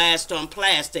it will last on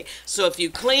plastic. So if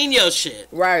you clean your shit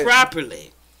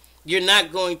properly, you're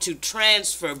not going to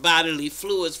transfer bodily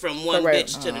fluids from one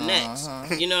bitch to the next.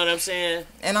 You know what I'm saying?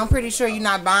 And I'm pretty sure you're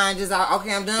not buying just,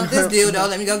 okay, I'm done with this dildo.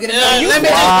 Let me go get it.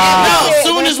 As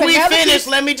soon as we finish,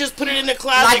 let me just put it in the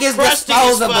closet. Like it's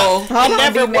disposable. And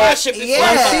never wash it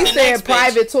before she said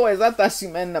private toys. I thought she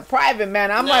meant the private man.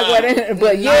 I'm like, what?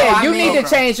 But yeah, you need to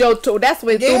change your toy. That's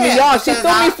what threw me off. She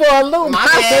threw me for a loop. My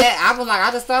bad. I was like, I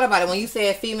just thought about it when you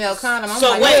said female condom. I'm so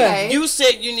like, wait, okay. You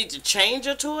said you need to change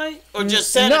your toy or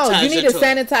just sanitize? No, you need to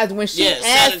sanitize. When she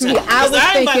asked me, I was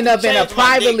thinking of in a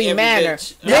privately manner.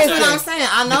 That's what I'm saying.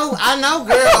 I know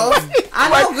girls.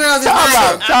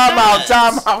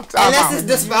 Time out. Unless it's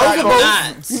disposable.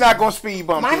 You're not gonna speed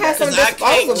bump. Might have some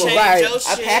disposable, right?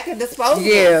 A pack of disposable.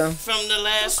 Yeah. From the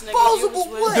last disposable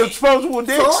what? Disposable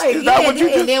dicks. Is that what you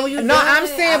do? No, I'm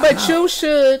saying, but you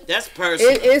should. That's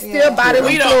personal. It's still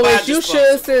bodily fluids. You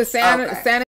should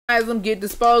sanitize them, get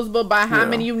disposable. By how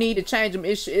many you need to change them.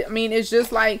 It's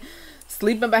just like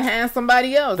sleeping behind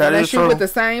somebody else. Unless you with the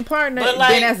same partner,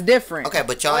 then that's different. Okay,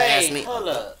 but y'all asked me. Hold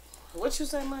up. What you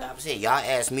say, Mike? I'm saying y'all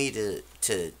asked me to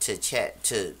chat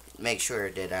to make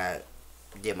sure that I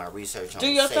did my research on do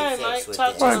your safe thing, sex Mike. with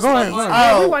Talk the to us. Go ahead.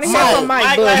 We want to hear from Mike.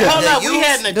 Hold up. We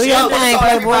had an do your thing, so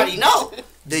Playboy. everybody know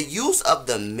the use of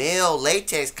the male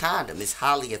latex condom is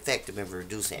highly effective in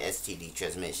reducing STD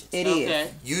transmissions. It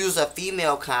is. Use a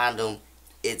female condom,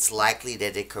 it's likely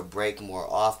that it could break more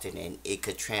often and it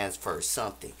could transfer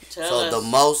something.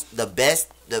 The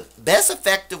best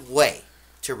effective way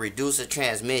to reduce a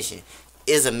transmission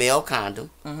is a male condom,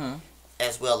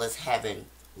 as well as having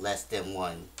less than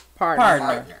one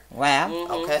partner. Wow.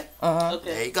 Okay. Okay.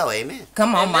 There you go. Amen.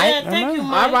 Come on, Mike. Thank you,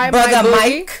 Mike. All right, Brother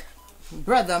Mike.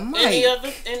 Brother Mike. Any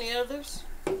others? Any others?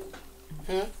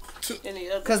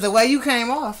 Because the way you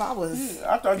came off, I was.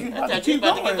 I thought you about to keep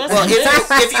going. Well,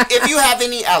 if you have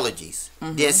any allergies,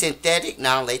 then synthetic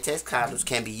non-latex condoms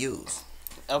can be used,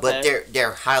 but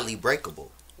they're highly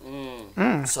breakable.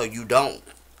 So you don't.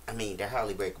 I mean, they're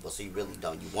highly breakable, so you really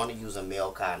don't. You want to use a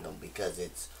male condom because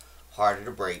it's harder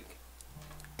to break,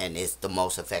 and it's the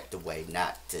most effective way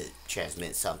not to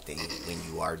transmit something when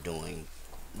you are doing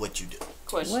what you do.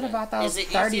 Question. What about those Is it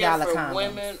 $30 easier for condoms?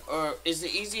 women, or is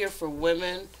it easier for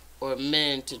women or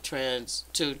men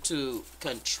to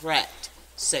contract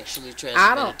sexually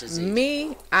transmitted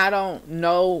disease? I don't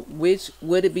know which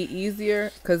would it be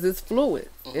easier, because it's fluid.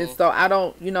 It's so I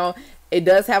don't, it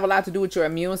does have a lot to do with your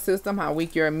immune system, how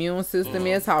weak your immune system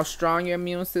is, how strong your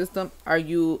immune system. Are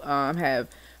you have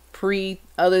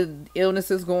other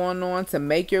illnesses going on to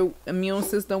make your immune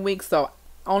system weak? So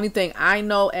only thing I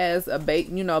know as a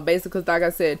basic, because like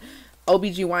I said,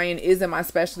 OBGYN isn't my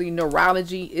specialty.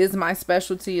 Neurology is my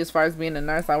specialty. As far as being a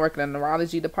nurse, I work in the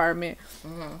neurology department.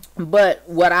 But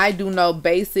what I do know,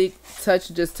 basic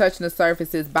just touching the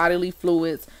surface, is bodily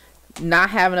fluids,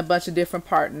 not having a bunch of different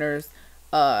partners,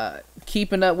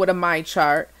 keeping up with a my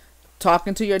chart,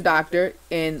 talking to your doctor,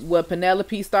 and what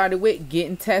Penelope started with,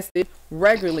 getting tested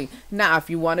regularly. Now, if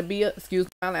you want to be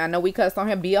I know we cussed on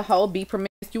him, be a hoe, be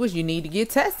promiscuous, you need to get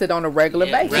tested on a regular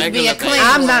basis. Be a clean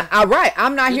I'm one. not all right.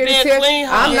 I'm not here to tell.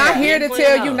 I'm not here to clean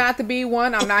tell hoe. you not to be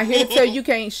one. I'm not here to tell you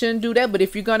shouldn't do that. But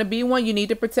if you're gonna be one, you need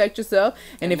to protect yourself.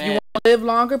 And if you want to live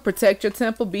longer, protect your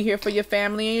temple. Be here for your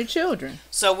family and your children.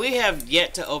 So we have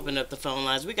yet to open up the phone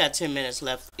lines. We got 10 minutes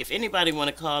left. If anybody want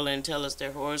to call in, tell us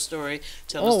their horror story,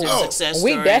 tell us their success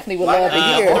story. We definitely would love to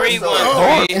hear.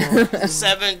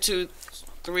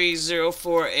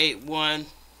 313-723-0481.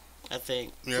 I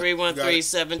think.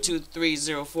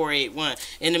 313-723-0481.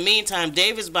 In the meantime,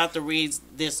 David's about to read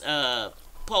this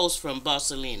post from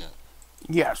Bossalina.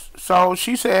 Yes. So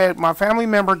she said, my family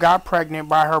member got pregnant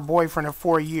by her boyfriend of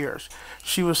 4 years.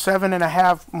 She was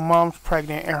 7.5 months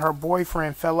pregnant, and her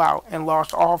boyfriend fell out and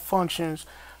lost all functions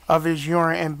of his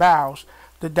urine and bowels.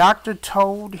 The doctor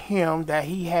told him that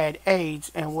he had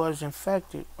AIDS and was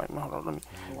infected.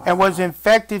 And was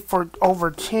infected for over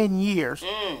 10 years.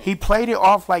 He played it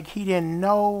off like he didn't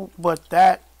know, but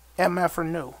that MFer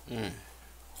knew.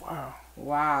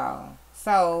 Wow.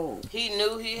 So he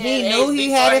knew he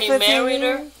had it before for he married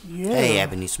her. Yeah. Hey,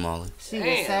 Ebony Smalley. She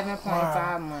was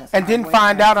 7.5 months. And didn't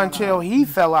find out until he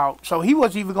fell out. So he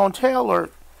wasn't even going to tell her.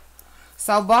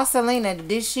 So Bossalina,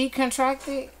 did she contract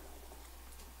it?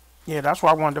 Yeah, that's what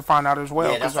I wanted to find out as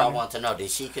well. Yeah, that's what I want to know. Did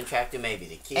she contract it? Maybe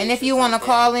the kids. And if you want to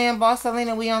call in,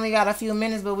 Bossalina, we only got a few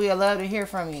minutes, but we'd love to hear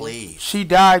from you. Please. She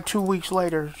died 2 weeks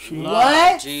later.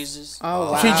 What? Jesus.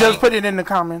 Oh, wow. She just put it in the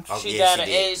comments. She died of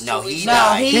AIDS. No, he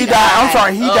died. He died. I'm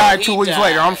sorry. He died 2 weeks died.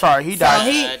 later. I'm sorry. He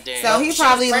died. So he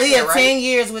probably lived 10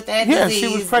 years with that disease. She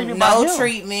was pregnant by no him.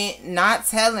 treatment, not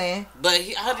telling. But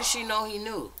how did she know he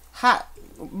knew?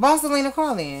 Bossalina,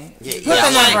 call in. Yeah, Put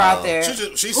the number out there.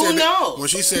 She Who said knows? when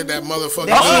she said that motherfucker.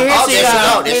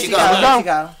 There she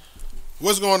go.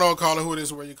 What's going on, caller? Who it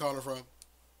is? Where you calling from?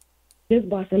 This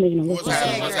Bossalina. What's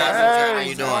happening? What's happening? How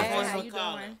you doing? How you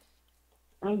doing?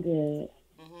 I'm good.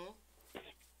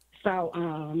 So,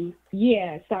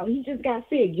 so he just got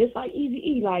sick, just like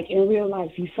Eazy-E. Like, in real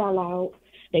life, he fell out.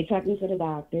 They took him to the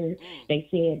doctor. They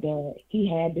said that he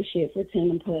had the shit for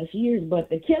 10 plus years. But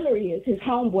the killer is his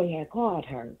homeboy had called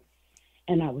her,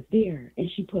 and I was there,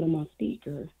 and she put him on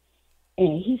speaker.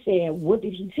 And he said, what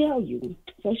did he tell you?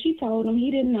 So she told him he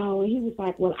didn't know, and he was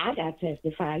like, well, I got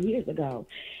tested 5 years ago,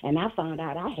 and I found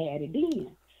out I had it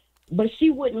then. But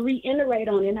she wouldn't reiterate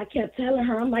on it, and I kept telling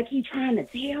her, I'm like, he trying to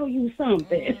tell you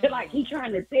something. Like, he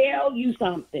trying to tell you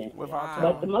something.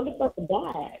 But the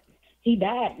motherfucker died. He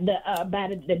died by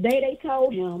the day they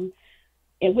told him,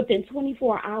 and within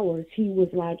 24 hours, he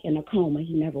was like in a coma.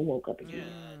 He never woke up again.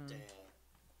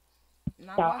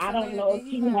 So I don't know if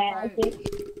he has it.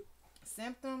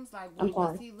 Symptoms like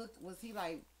was he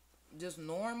like just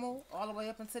normal all the way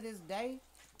up until this day?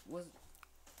 Well,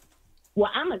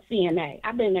 I'm a CNA.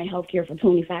 I've been in healthcare for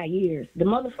 25 years. The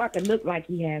motherfucker looked like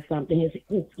he had something. His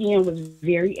skin was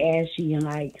very ashy and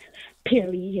like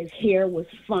peely. His hair was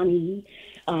funny.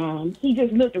 He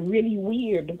just looked really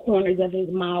weird, the corners of his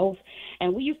mouth.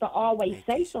 And we used to always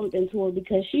say something to her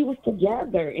because she was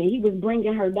together and he was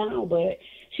bringing her down, but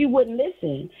she wouldn't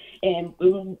listen. And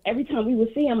every time we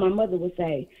would see him, my mother would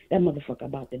say, that motherfucker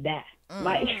about to die.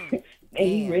 Like, and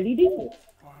he really did.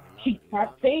 She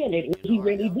kept saying it. He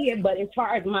really did. But as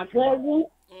far as my cousin,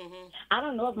 I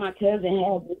don't know if my cousin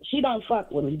has it. She don't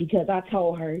fuck with me because I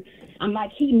told her. I'm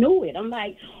like, he knew it. I'm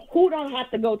like, who don't have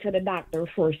to go to the doctor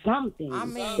for something? I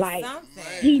mean, like, something.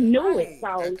 he knew it.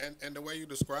 So And the way you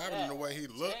describe it and the way he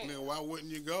looked, then why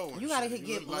wouldn't you go? You gotta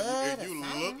get blood. If you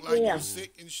look like you're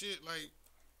sick and shit, like.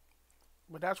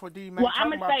 But that's what D. Well,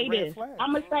 I'm gonna say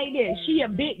this. She a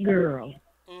big girl.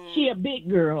 She a big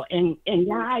girl, and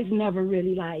guys never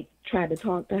really like tried to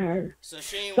talk to her. So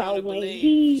she ain't So want to when believe.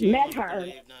 he met her,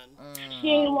 she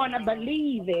didn't want to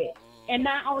believe it. And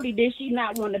not only did she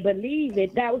not want to believe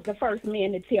it, that was the first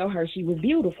man to tell her she was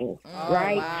beautiful,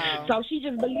 right? Wow. So she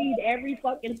just believed every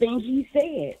fucking thing he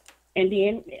said. And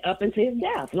then up until his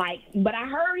death. Like, but I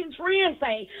heard his friends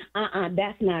say,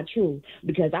 that's not true.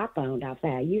 Because I found out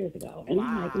 5 years ago. And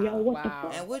I'm like, yo, what the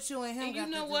fuck? And what you and him And you got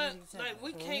know to do what? with each other? Like,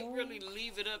 we can't really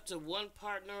leave it up to one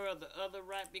partner or the other,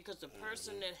 right? Because the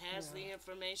person that has the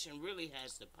information really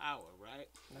has the power, right?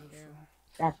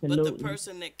 Absolutely. But the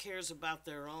person that cares about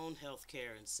their own health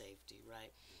care and safety,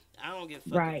 right? I don't give a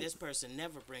fuck Right. if this person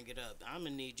never bring it up. I'm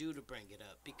going to need you to bring it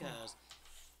up because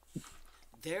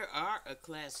there are a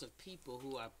class of people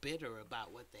who are bitter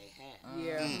about what they have.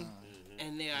 Yeah.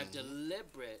 And they are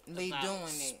deliberately about doing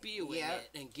it. spewing it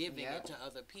and giving it to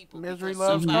other people. Misery because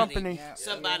loves somebody, company.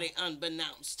 Somebody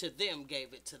unbeknownst to them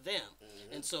gave it to them.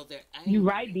 And so they're angry. You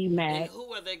right, D-Mac. And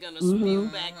who are they going to spew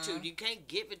back to? You can't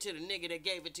give it to the nigga that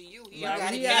gave it to you. He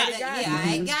already got it.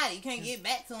 I ain't got it. You can't get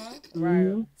back to him.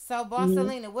 Right. So,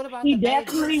 Bossalina, what about He the baby?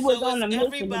 definitely was So on a it's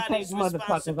mission to take everybody's motherfuckers out.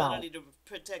 responsibility to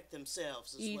protect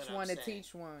themselves. Is Each what I'm one to saying.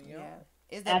 teach one. Yeah.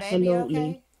 Yeah. Is the baby Absolutely.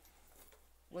 okay?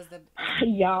 Was the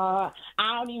Y'all,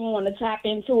 I don't even want to tap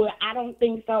into it. I don't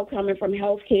think so coming from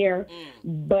healthcare.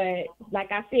 But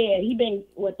like I said, he been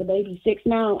with the baby 6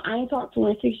 now. I ain't talked to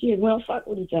her in 6 years. We don't fuck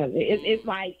with each other. It's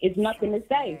like, it's nothing to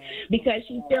say. Because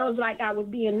she feels like I was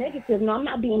being negative. No, I'm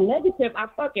not being negative. I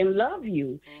fucking love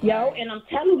you, yo. And I'm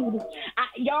telling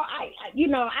you,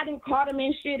 I didn't call him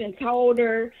in shit and told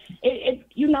her.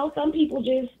 Some people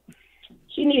just,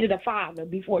 she needed a father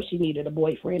before she needed a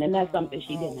boyfriend, and that's something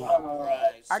she didn't have.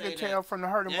 Right. I Say could tell that. from the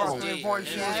hurt and That's broken deep. voice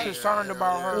she was That's concerned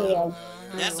about her. Yeah.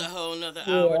 That's a whole nother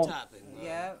hour topic. Bro.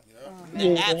 yeah. The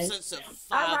Yeah. absence of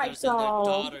fathers in their y'all.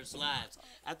 daughters' lives.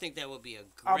 I think that would be a great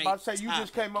I was about to say, you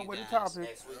just topic, came up you with a guys. topic.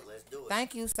 Next week, let's do it.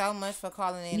 Thank you so much for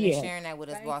calling in Yeah. and sharing that with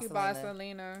us, Thank you, Bossalina.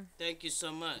 Bossalina. Thank you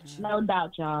so much. No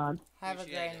doubt, y'all. Have a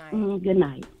Appreciate great it. night. Good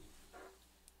night.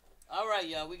 All right,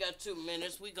 y'all. We got 2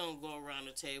 minutes. We're going to go around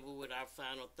the table with our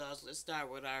final thoughts. Let's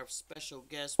start with our special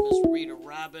guest, Miss Rita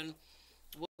Robin.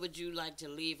 What would you like to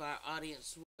leave our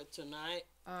audience with tonight?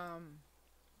 A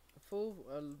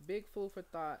big food for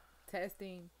thought.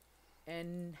 Testing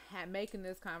and making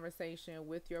this conversation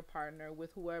with your partner,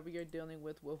 with whoever you're dealing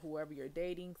with whoever you're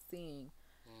dating, seeing,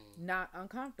 not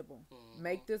uncomfortable.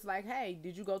 Make this like, hey,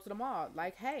 did you go to the mall?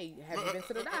 Like, hey, have you been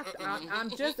to the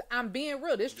doctor? I'm being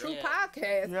real. This true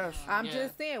podcast. Yes. I'm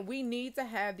just saying we need to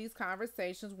have these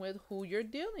conversations with who you're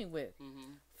dealing with.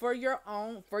 For your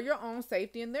own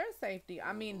safety and their safety.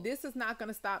 I mean, this is not going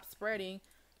to stop spreading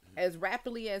as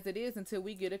rapidly as it is until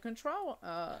we get a control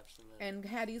and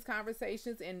have these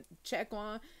conversations and check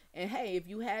on. And hey, if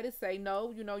you had it, say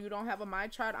no, you don't have a my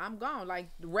chart, I'm gone. Like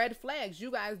red flags, you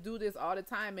guys do this all the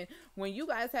time. And when you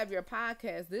guys have your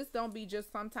podcast, this don't be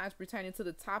just sometimes pertaining to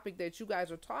the topic that you guys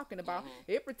are talking about.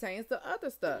 It pertains to other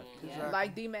stuff.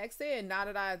 Like D-Mac said, now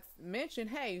that I mentioned,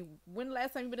 hey, when the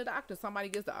last time you been to the doctor? Somebody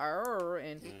gets the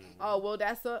and oh, well,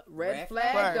 that's a red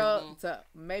flag. So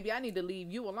maybe I need to leave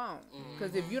you alone.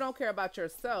 Because if you don't care about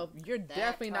yourself, you're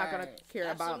definitely not going to care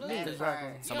about me. Exactly.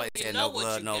 Somebody You said know no what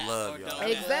blood, you no got love, or y'all.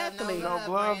 don't. Exactly. No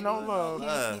glove, no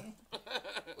love.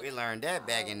 We learned that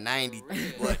back in 90,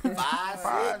 Five,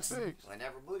 5, 6, six.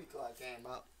 whenever Booty Call came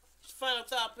out. Final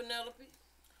thought, Penelope?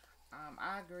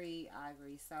 I agree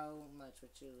so much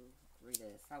with you,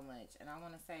 Rita, so much. And I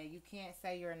want to say, you can't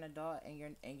say you're an adult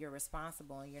and you're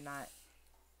responsible and you're not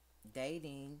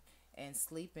dating and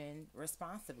sleeping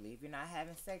responsibly. If you're not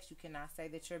having sex, you cannot say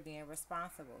that you're being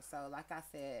responsible. So like I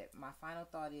said, my final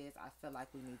thought is I feel like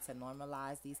we need to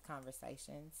normalize these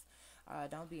conversations.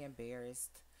 Don't be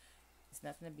embarrassed. It's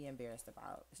nothing to be embarrassed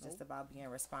about. It's just about being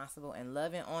responsible and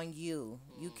loving on you.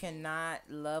 You cannot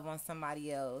love on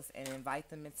somebody else and invite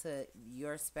them into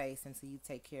your space until you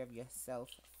take care of yourself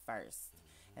first.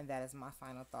 And that is my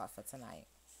final thought for tonight.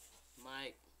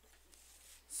 Mike?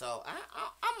 So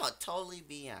I'm going to totally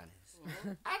be honest.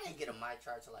 I didn't get a my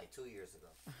chart till like 2 years ago.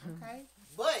 Okay.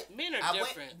 But Men are I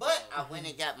different. went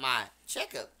and got my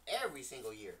checkup every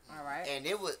single year. All right. And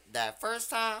it was that first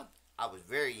time I was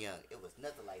very young. It was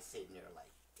nothing like sitting there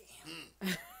like,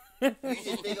 damn. You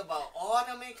just think about all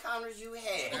them encounters you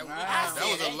had.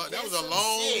 That was a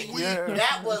long week. Yeah.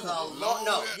 That was a long.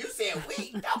 No, you said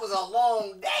week. That was a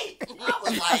long day. I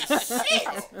was like,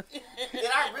 shit.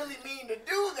 Did I really mean to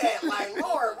do that? Like,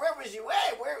 Lord, where was you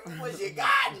at? Where was you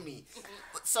guiding me?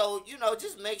 So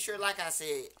just make sure, like I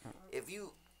said, if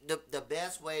you the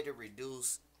best way to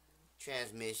reduce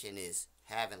transmission is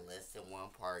having less than one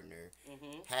partner,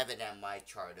 having that mic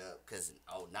chart up, because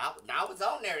now it's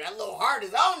on there. That little heart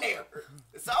is on there.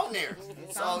 It's on there.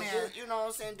 So you know what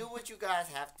I'm saying? Do what you guys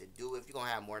have to do. If you're gonna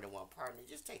have more than one partner,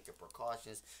 just take the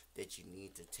precautions that you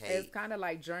need to take. It's kind of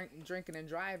like drinking and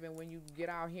driving. When you get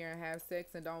out here and have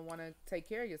sex and don't want to take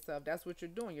care of yourself, that's what you're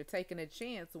doing. You're taking a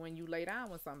chance when you lay down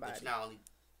with somebody. But not only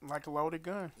like a loaded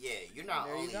gun. Yeah, you're not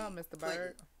there only. You go, Mr.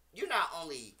 Bird. You're not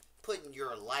only putting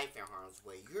your life in harm's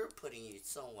way, you're putting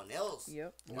someone else's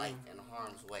life in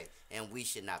harm's way, and we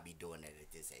should not be doing that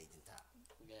at this age and time.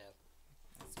 Yeah,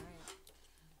 that's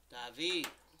right. David.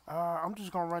 I'm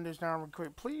just gonna run this down real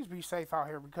quick. Please be safe out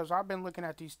here, because I've been looking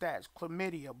at these stats.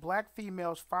 Chlamydia: black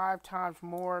females 5 times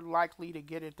more likely to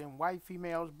get it than white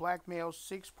females. Black males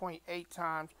 6.8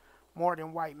 times more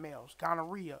than white males.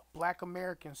 Gonorrhea: black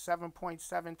Americans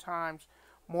 7.7 times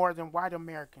more than white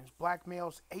Americans. Black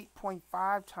males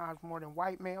 8.5 times more than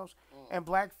white males, and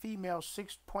black females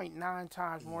 6.9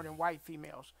 times more than white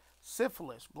females.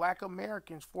 Syphilis: black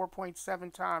Americans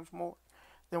 4.7 times more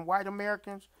than white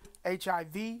Americans.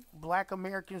 HIV: black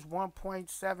Americans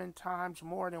 1.7 times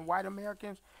more than white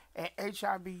Americans, and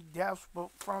HIV deaths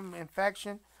from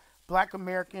infection: black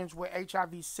Americans with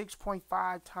HIV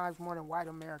 6.5 times more than white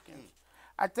Americans.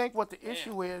 I think what the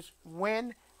issue is,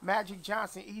 when Magic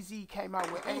Johnson, EZ came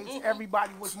out with AIDS,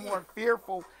 everybody was more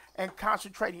fearful and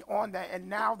concentrating on that. And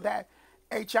now that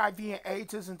HIV and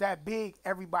AIDS isn't that big,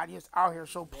 everybody is out here.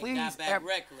 So please,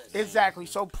 reckless. Exactly.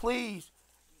 So please,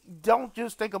 don't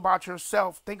just think about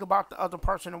yourself. Think about the other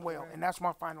person as well. And that's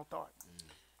my final thought.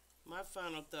 My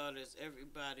final thought is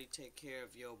everybody take care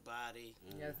of your body.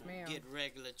 Yes, ma'am. Get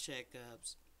regular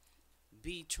checkups.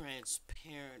 Be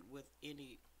transparent with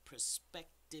any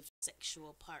prospective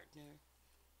sexual partner,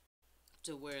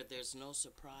 to where there's no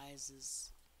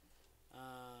surprises.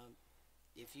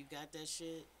 If you got that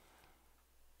shit,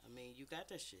 I mean, you got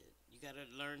that shit. You got to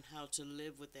learn how to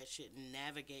live with that shit and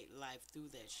navigate life through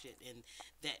that shit. And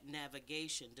that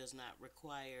navigation does not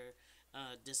require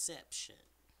deception.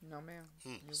 No, ma'am.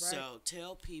 You're right. So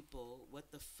tell people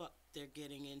what the fuck they're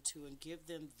getting into and give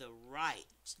them the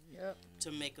right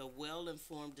to make a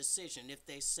well-informed decision. If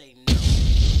they say no,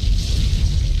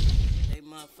 they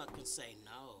motherfucking say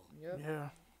no. Yeah.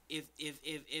 If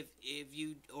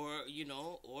you,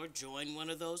 or join one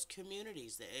of those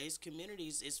communities. The AIDS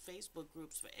communities is Facebook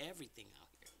groups for everything out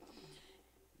here.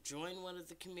 Join one of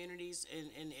the communities,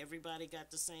 and everybody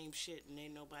got the same shit, and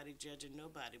ain't nobody judging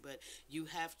nobody. But you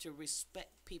have to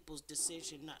respect people's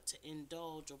decision not to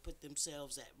indulge or put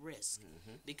themselves at risk,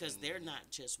 because they're not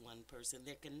just one person.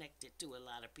 They're connected to a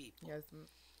lot of people. Yes.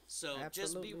 So Absolutely.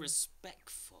 just be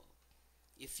respectful.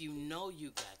 If you know you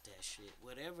got that shit,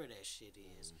 whatever that shit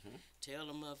is, tell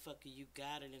the motherfucker you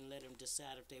got it and let them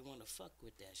decide if they want to fuck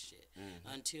with that shit.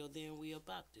 Until then, we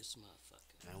about this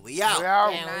motherfucker. And we out.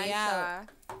 And we out.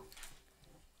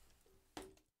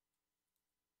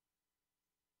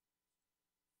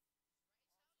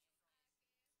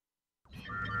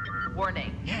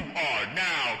 Warning. You are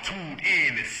now tuned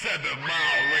in to 7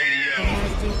 Mile Radio.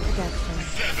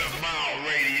 7 Mile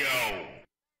Radio.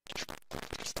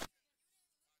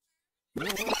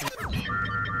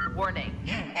 Warning.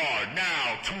 You are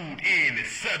now tuned in to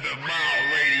 7 Mile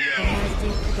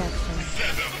Radio.